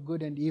knowledge of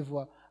good and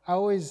evil. I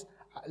always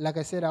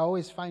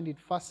find it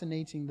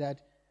fascinating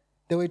that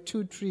there were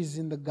two trees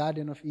in the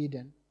Garden of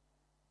Eden.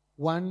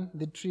 One,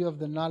 the tree of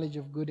the knowledge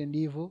of good and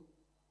evil,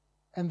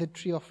 and the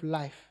tree of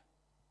life.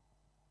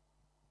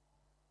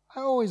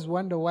 I always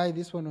wonder why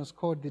this one was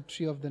called the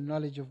tree of the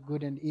knowledge of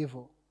good and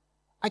evil.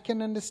 I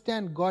can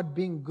understand God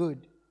being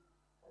good,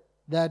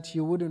 that He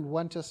wouldn't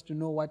want us to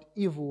know what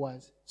evil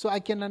was. So I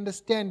can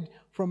understand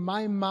from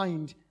my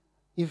mind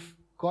if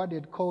God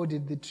had called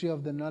it the tree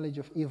of the knowledge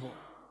of evil.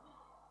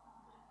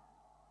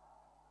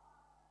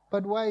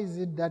 But why is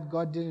it that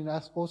God didn't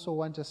also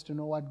want us to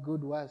know what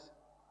good was?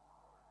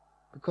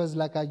 Because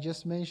like I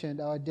just mentioned,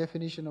 our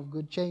definition of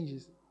good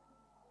changes.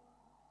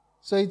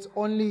 So it's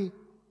only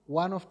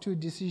one of two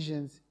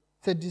decisions.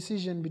 It's a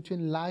decision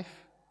between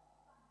life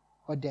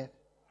or death.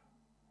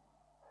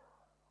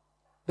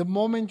 The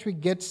moment we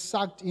get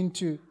sucked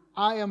into,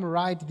 I am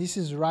right, this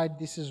is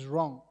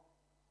wrong.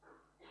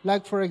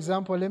 Like for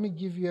example, let me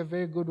give you a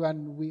very good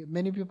one.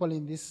 Many people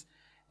in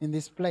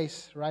this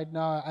place right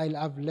now,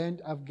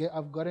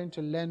 I've gotten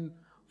to learn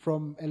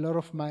from a lot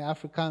of my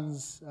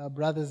Africans,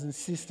 brothers and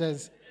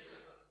sisters,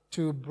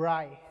 to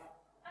braai.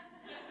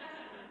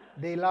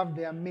 They love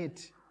their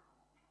meat.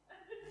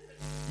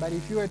 But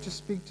if you were to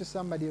speak to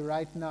somebody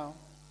right now,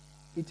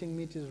 eating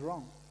meat is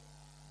wrong.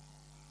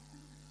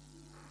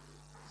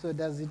 So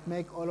does it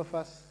make all of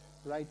us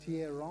right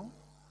here wrong?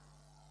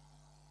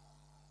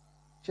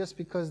 Just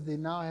because they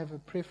now have a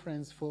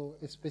preference for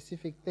a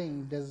specific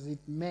thing, does it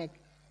make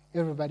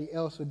everybody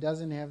else who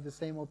doesn't have the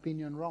same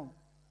opinion wrong?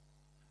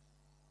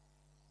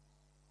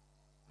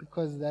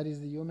 Because that is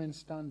the human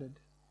standard.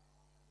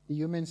 The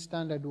human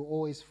standard will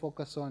always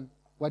focus on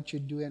what you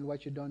do and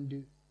what you don't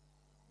do.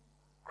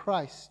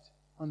 Christ,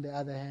 on the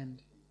other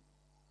hand,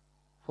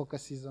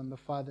 focuses on the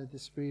Father, the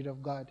Spirit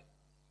of God,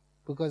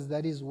 because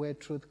that is where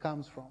truth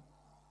comes from.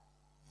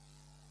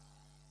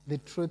 The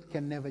truth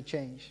can never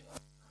change.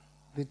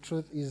 The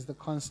truth is the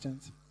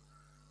constant.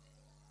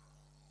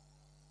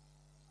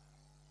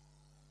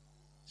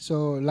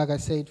 So, like I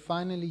said,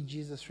 finally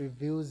Jesus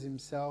reveals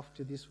himself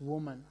to this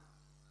woman.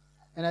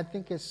 And I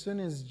think as soon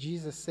as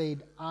Jesus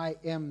said, I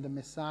am the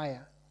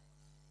Messiah,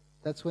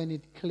 That's when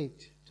it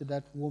clicked to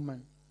that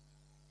woman.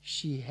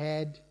 She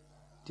had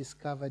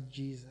discovered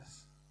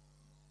Jesus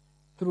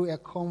through a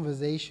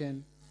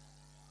conversation,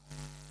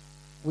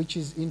 which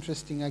is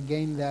interesting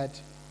again, that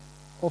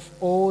of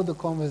all the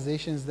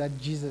conversations that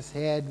Jesus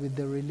had with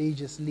the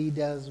religious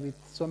leaders, with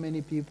so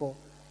many people,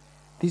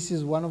 this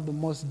is one of the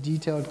most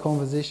detailed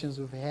conversations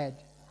we've had.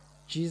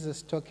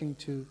 Jesus talking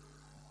to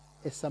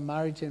a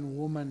Samaritan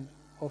woman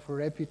of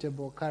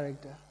reputable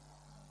character.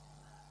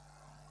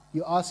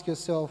 You ask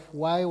yourself,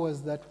 why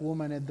was that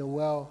woman at the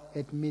well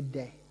at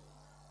midday?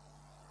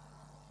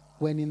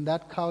 When in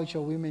that culture,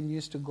 women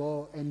used to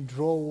go and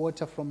draw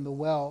water from the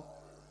well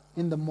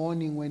in the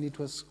morning when it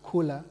was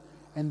cooler,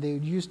 and they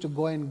used to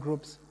go in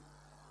groups.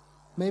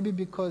 Maybe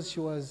because she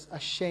was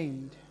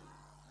ashamed.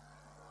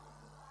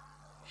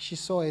 She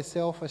saw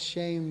herself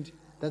ashamed.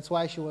 That's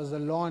why she was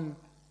alone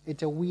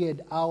at a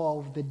weird hour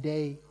of the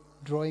day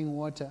drawing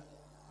water.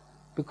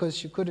 Because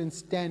she couldn't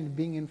stand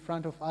being in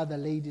front of other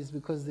ladies,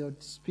 because they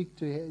would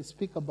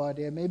speak about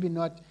her. Maybe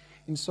not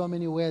in so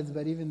many words,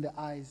 but even the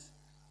eyes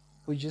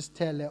would just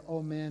tell her,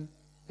 oh man,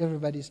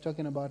 everybody's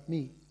talking about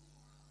me.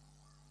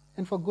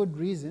 And for good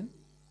reason.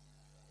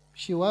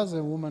 She was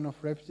a woman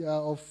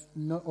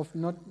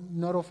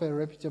not of a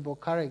reputable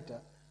character.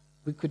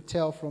 We could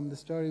tell from the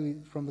story,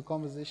 from the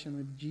conversation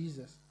with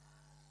Jesus.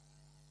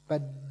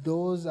 But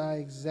those are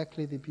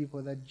exactly the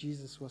people that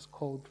Jesus was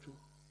called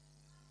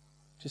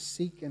to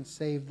seek and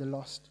save the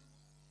lost.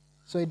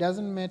 So it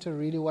doesn't matter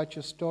really what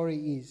your story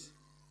is.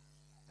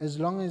 As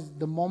long as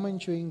the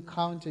moment you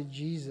encounter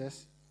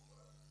Jesus,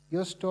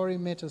 your story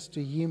matters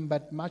to him,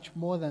 but much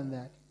more than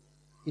that.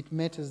 It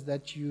matters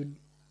that you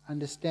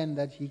understand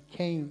that he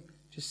came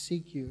to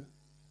seek you,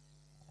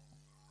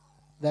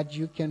 that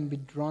you can be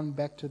drawn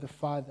back to the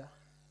Father,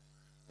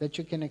 that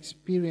you can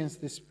experience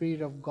the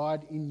Spirit of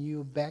God in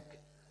you back,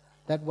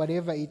 that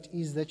whatever it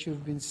is that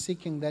you've been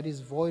seeking that is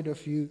void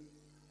of you,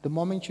 the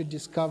moment you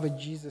discover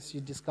Jesus,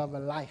 you discover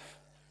life,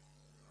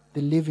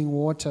 the living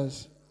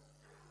waters.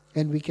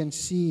 And we can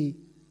see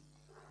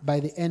by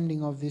the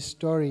ending of this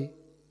story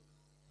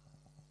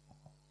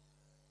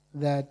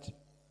that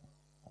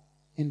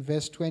in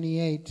verse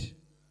 28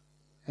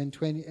 and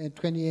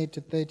 28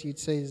 to 30, it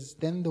says,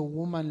 Then the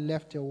woman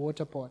left her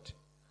water pot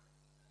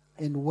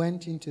and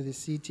went into the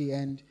city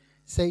and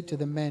said to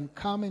the man,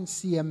 Come and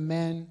see a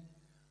man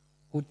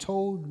who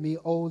told me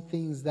all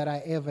things that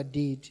I ever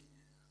did.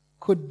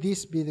 Could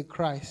this be the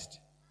Christ?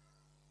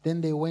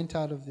 Then they went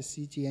out of the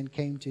city and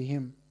came to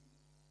him.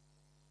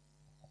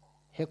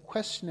 Her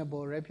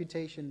questionable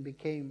reputation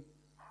became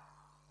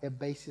a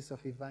basis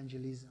of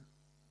evangelism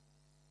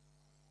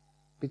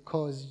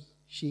because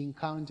she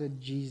encountered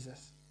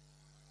Jesus.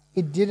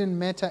 It didn't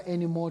matter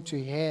anymore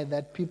to her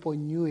that people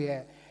knew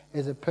her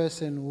as a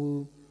person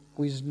who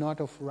is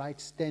not of right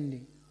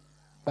standing.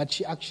 But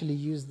she actually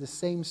used the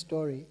same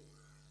story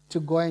to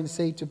go and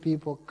say to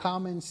people,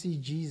 come and see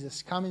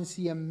Jesus. Come and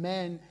see a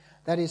man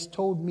that has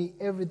told me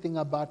everything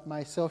about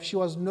myself. She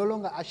was no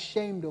longer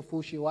ashamed of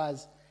who she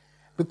was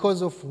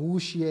because of who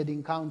she had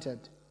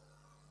encountered.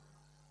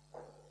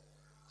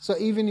 So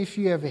even if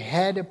you have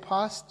had a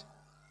past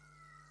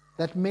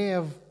that may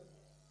have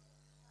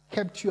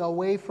kept you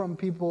away from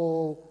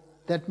people,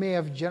 that may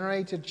have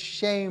generated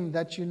shame,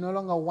 that you no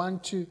longer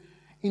want to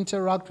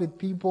interact with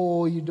people,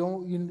 or you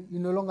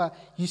no longer,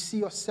 you see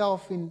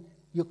yourself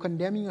you're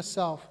condemning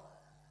yourself.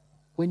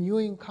 When you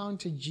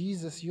encounter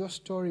Jesus, your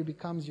story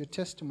becomes your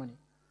testimony.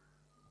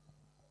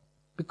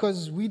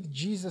 Because with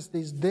Jesus,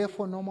 there's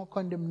therefore no more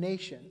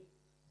condemnation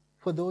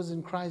for those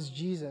in Christ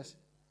Jesus.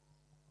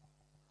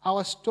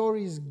 Our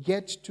stories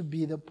get to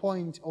be the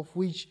point of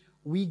which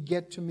we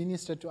get to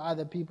minister to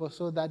other people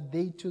so that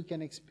they too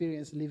can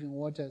experience living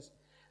waters.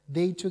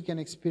 They too can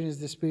experience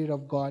the Spirit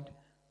of God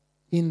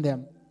in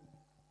them.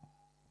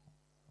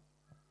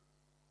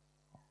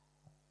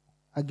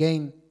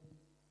 Again,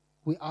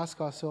 we ask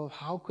ourselves,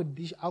 how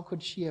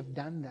could she have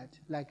done that?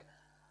 Like,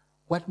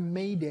 what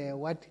made her,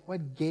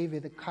 what gave her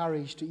the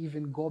courage to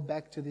even go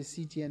back to the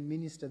city and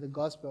minister the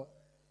gospel?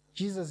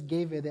 Jesus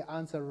gave her the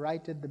answer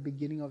right at the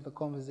beginning of the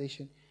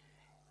conversation.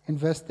 In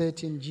verse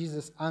 13,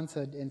 Jesus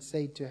answered and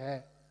said to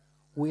her,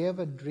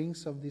 Whoever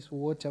drinks of this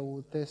water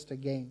will thirst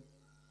again.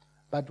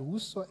 But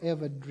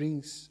whosoever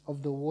drinks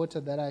of the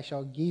water that I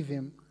shall give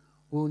him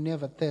will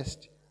never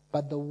thirst.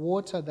 But the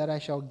water that I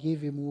shall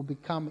give him will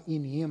become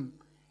in him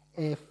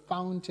a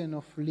fountain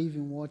of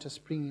living water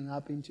springing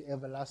up into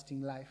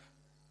everlasting life.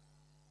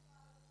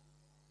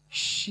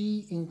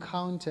 She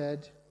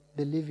encountered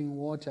the living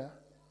water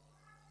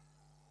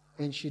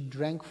and she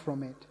drank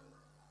from it.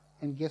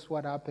 And guess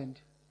what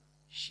happened?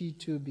 She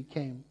too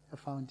became a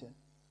fountain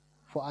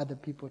for other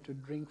people to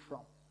drink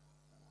from.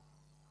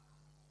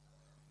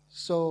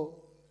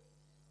 So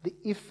the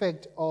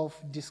effect of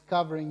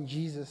discovering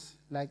Jesus,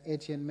 like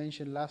Etienne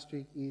mentioned last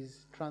week,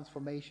 is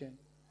transformation.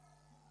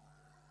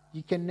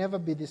 You can never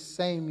be the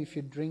same if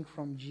you drink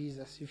from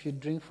Jesus, if you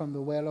drink from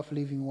the well of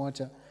living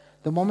water.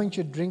 The moment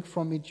you drink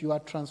from it, you are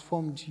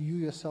transformed, you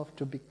yourself,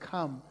 to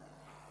become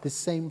the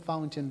same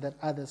fountain that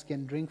others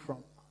can drink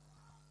from.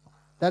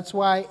 That's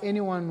why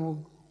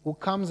anyone who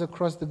comes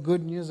across the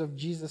good news of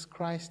Jesus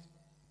Christ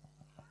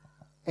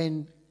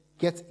and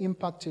gets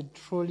impacted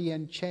truly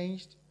and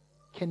changed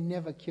can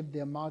never keep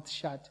their mouth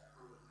shut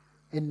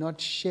and not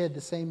share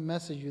the same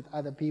message with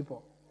other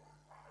people.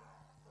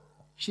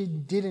 She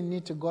didn't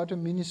need to go to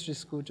ministry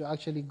school to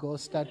actually go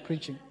start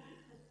preaching.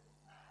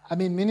 I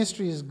mean,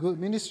 ministry is good.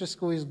 Ministry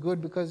school is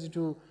good because it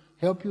will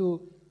help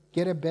you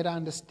get a better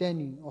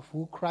understanding of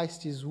who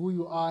Christ is, who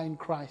you are in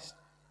Christ,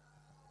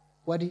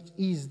 what it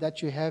is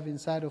that you have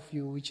inside of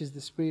you, which is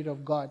the Spirit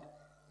of God.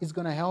 It's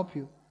going to help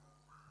you.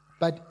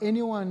 But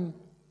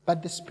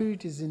the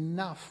Spirit is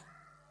enough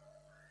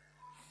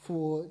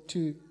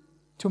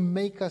to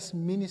make us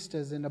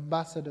ministers and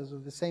ambassadors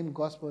of the same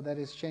gospel that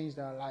has changed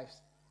our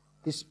lives.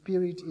 The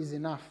Spirit is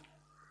enough.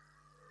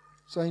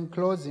 So in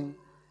closing,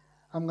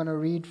 I'm going to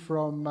read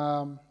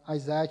from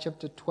Isaiah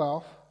chapter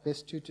 12,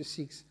 verse 2 to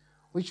 6,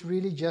 which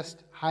really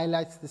just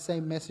highlights the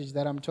same message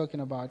that I'm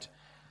talking about,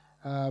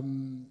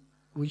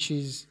 which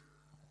is,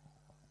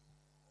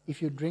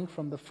 if you drink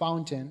from the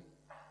fountain,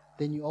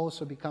 then you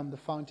also become the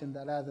fountain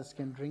that others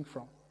can drink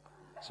from.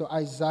 So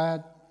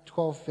Isaiah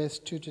 12, verse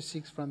 2 to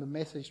 6 from the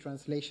Message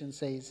translation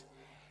says,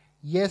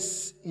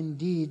 "Yes,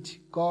 indeed,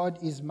 God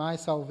is my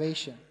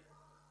salvation.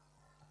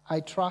 I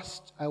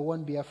trust I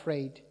won't be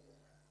afraid.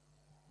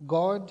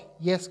 God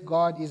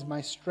is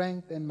my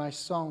strength and my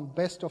song,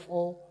 best of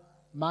all,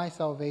 my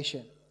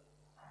salvation.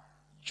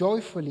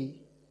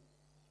 Joyfully,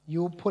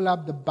 you pull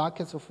up the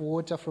buckets of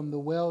water from the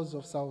wells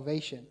of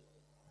salvation.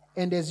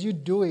 And as you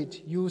do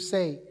it, you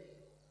say,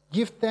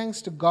 give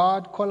thanks to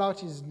God, call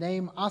out his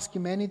name, ask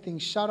him anything,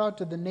 shout out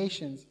to the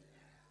nations,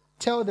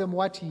 tell them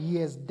what he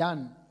has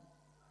done.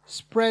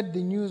 Spread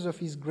the news of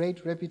his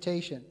great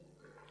reputation.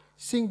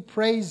 Sing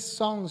praise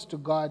songs to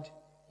God.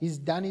 He's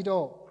done it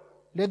all.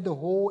 Let the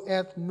whole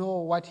earth know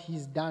what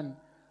he's done.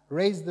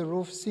 Raise the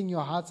roof, sing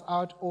your hearts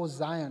out, O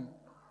Zion.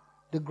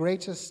 The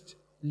greatest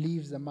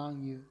lives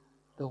among you,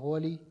 the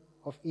Holy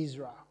of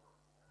Israel."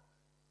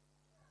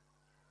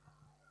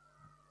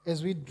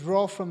 As we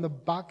draw from the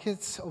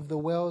buckets of the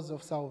wells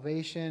of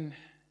salvation,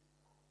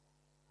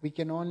 we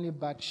can only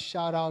but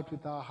shout out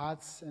with our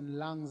hearts and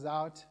lungs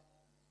out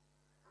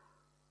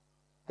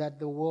that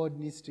the world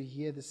needs to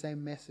hear the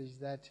same message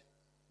that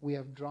we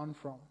have drawn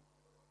from.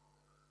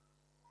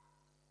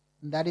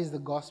 And that is the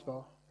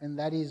gospel, and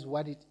that is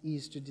what it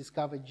is to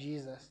discover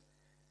Jesus.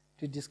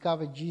 To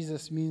discover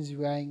Jesus means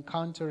we are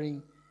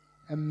encountering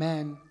a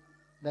man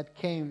that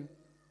came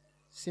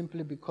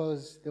simply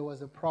because there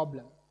was a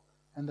problem.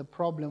 And the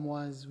problem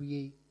was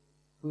we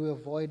were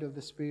void of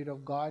the Spirit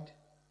of God.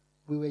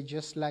 We were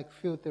just like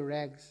filthy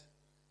rags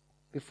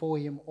before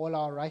him. All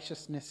our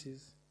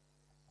righteousnesses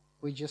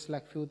were just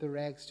like filthy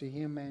rags to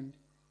him, and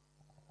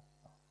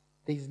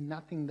there's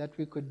nothing that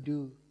we could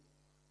do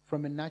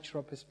from a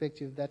natural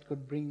perspective that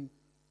could bring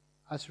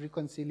us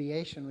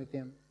reconciliation with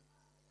him.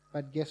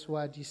 But guess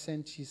what? He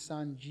sent his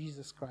son,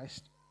 Jesus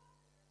Christ,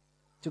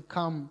 to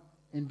come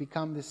and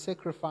become the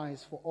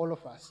sacrifice for all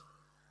of us.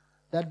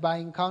 That by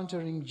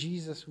encountering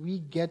Jesus, we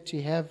get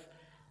to have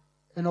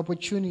an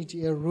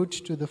opportunity, a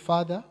route to the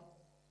Father.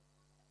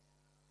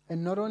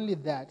 And not only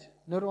that,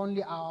 not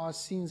only are our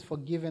sins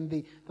forgiven,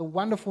 the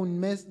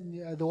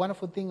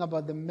wonderful thing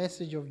about the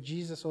message of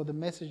Jesus or the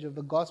message of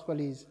the gospel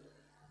is,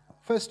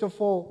 first of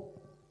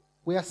all,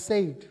 we are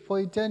saved for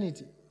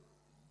eternity.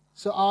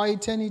 So our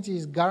eternity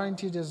is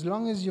guaranteed. As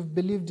long as you've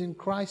believed in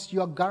Christ,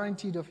 you are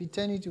guaranteed of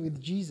eternity with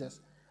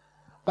Jesus.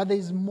 But there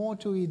is more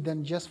to it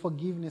than just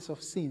forgiveness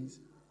of sins.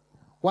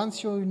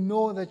 Once you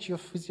know that your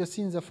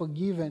sins are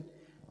forgiven,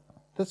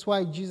 that's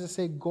why Jesus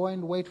said, go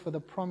and wait for the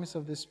promise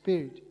of the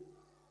Spirit.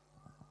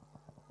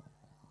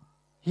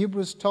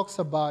 Hebrews talks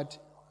about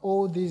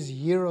all these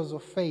heroes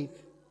of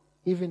faith,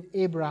 even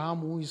Abraham,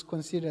 who is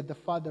considered the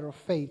father of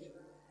faith,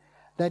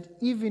 that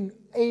even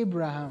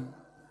Abraham,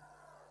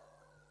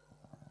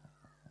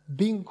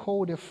 being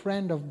called a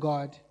friend of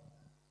God,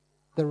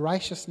 the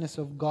righteousness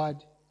of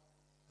God,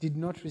 did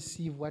not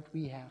receive what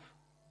we have,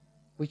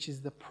 which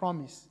is the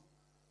promise.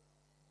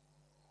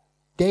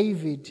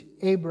 David,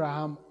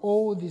 Abraham,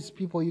 all these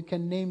people, you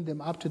can name them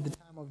up to the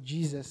time of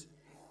Jesus,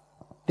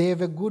 they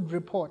have a good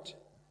report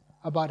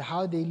about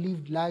how they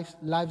lived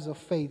lives of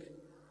faith,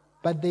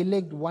 but they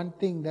lacked one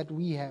thing that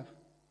we have.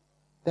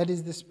 That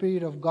is the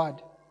Spirit of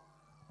God.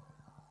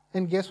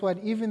 And guess what?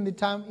 Even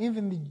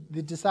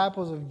the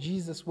disciples of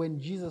Jesus, when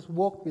Jesus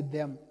walked with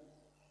them,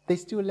 they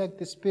still lacked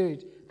the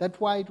Spirit. That's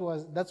why it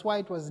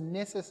was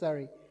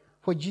necessary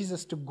for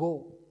Jesus to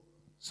go,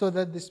 so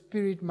that the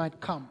Spirit might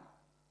come.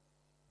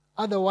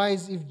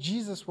 Otherwise, if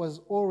Jesus was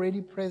already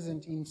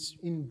present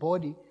in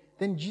body,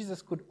 then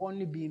Jesus could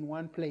only be in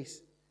one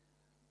place.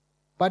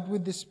 But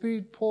with the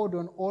Spirit poured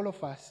on all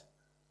of us,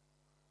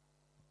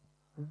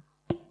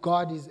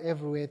 God is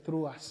everywhere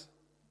through us.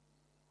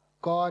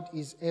 God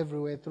is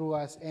everywhere through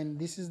us. And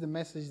this is the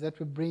message that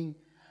we bring,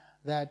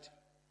 that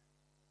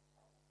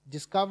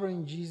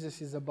discovering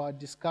Jesus is about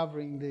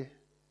discovering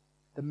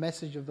the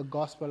message of the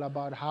gospel,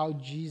 about how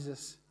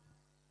Jesus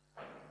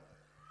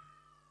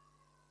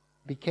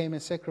became a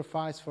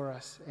sacrifice for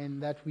us,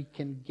 and that we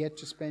can get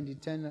to spend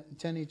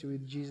eternity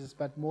with Jesus.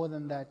 But more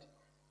than that,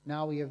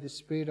 now we have the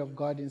Spirit of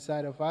God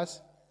inside of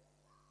us.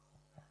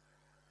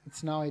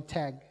 It's now a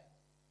tag.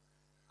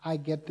 I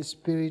get the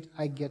Spirit,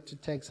 I get to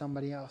tag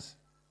somebody else.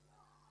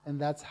 And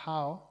that's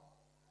how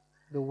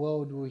the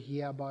world will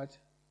hear about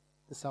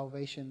the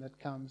salvation that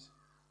comes.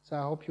 So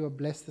I hope you are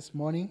blessed this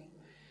morning.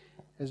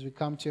 As we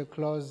come to a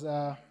close,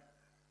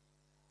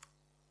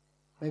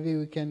 maybe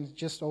we can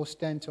just all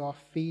stand to our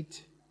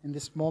feet in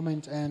this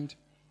moment. And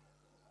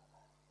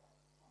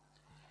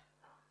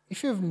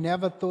if you've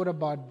never thought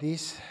about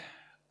this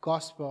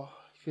gospel,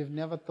 if you've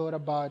never thought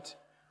about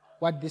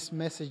what this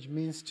message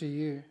means to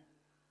you,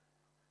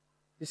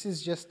 this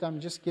is just, I'm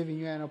just giving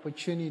you an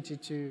opportunity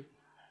to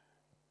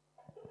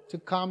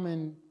come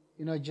and,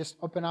 just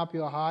open up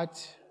your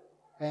heart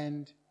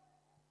and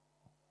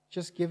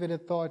just give it a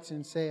thought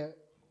and say,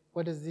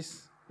 what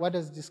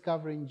does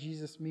discovering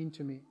Jesus mean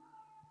to me?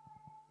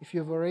 If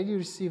you've already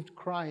received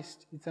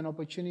Christ, it's an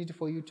opportunity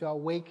for you to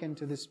awaken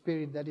to the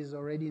Spirit that is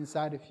already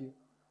inside of you.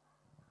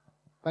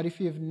 But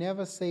if you've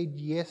never said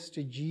yes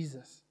to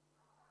Jesus,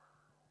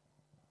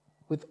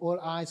 with all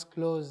eyes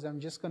closed, I'm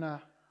just going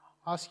to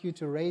ask you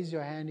to raise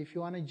your hand. If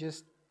you want to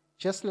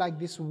just like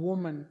this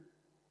woman,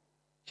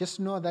 just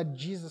know that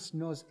Jesus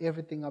knows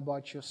everything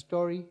about your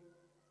story,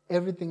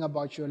 everything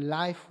about your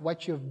life,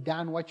 what you've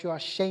done, what you're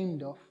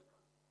ashamed of.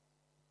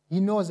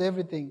 He knows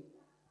everything,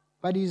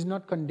 but He's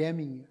not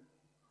condemning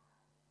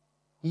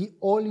you.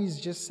 All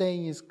He's just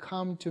saying is,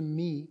 come to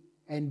me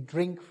and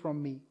drink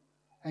from me,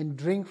 and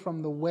drink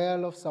from the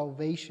well of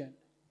salvation,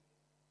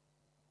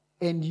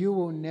 and you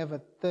will never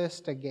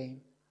thirst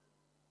again.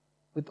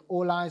 With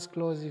all eyes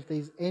closed, if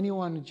there's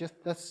anyone who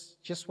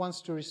just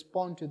wants to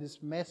respond to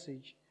this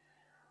message,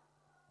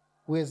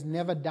 who has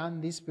never done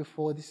this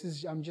before,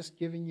 I'm just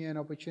giving you an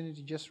opportunity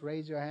to just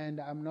raise your hand.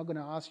 I'm not going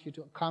to ask you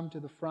to come to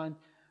the front,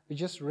 but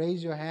just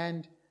raise your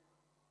hand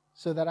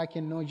so that I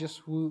can know just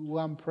who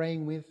I'm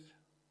praying with,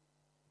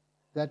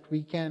 that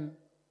we can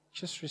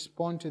just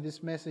respond to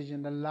this message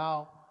and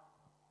allow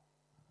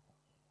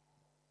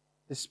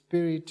the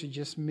Spirit to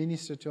just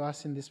minister to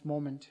us in this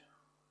moment.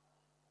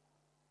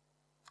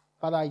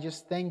 Father, I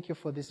just thank you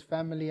for this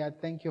family. I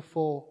thank you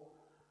for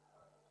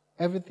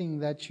everything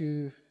that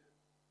you've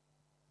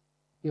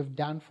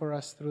done for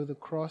us through the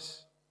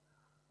cross.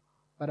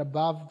 But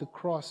above the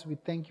cross, we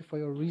thank you for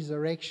your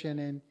resurrection,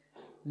 and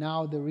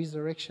now the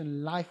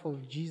resurrection life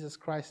of Jesus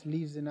Christ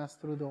lives in us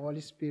through the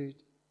Holy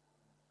Spirit.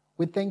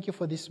 We thank you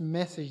for this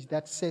message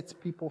that sets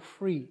people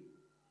free,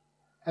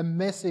 a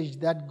message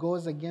that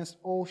goes against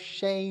all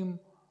shame,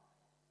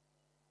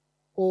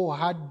 all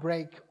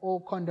heartbreak, all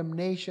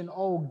condemnation,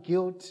 all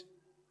guilt,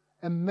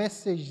 a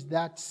message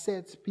that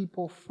sets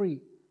people free.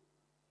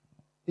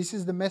 This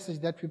is the message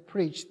that we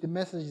preach, the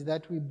message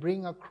that we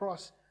bring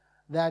across,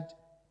 that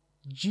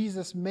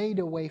Jesus made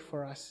a way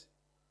for us.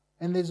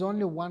 And there's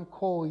only one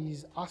call.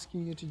 He's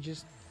asking you to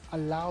just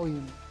allow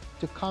Him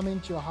to come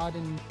into your heart.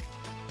 And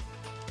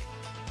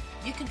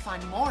you can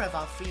find more of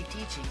our free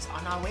teachings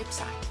on our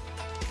website,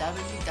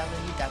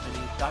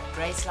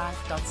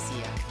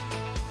 www.gracelife.ca.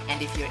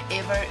 And if you're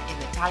ever in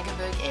the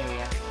Tygerberg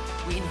area,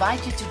 we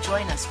invite you to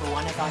join us for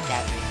one of our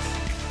gatherings.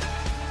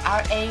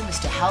 Our aim is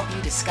to help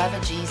you discover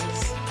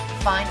Jesus,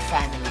 find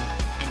family,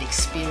 and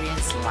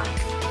experience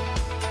life.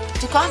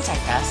 To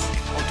contact us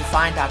or to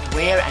find out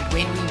where and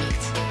when we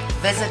meet,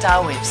 visit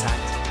our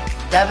website,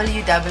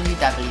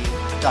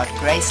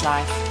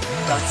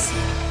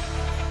 www.gracelife.ca.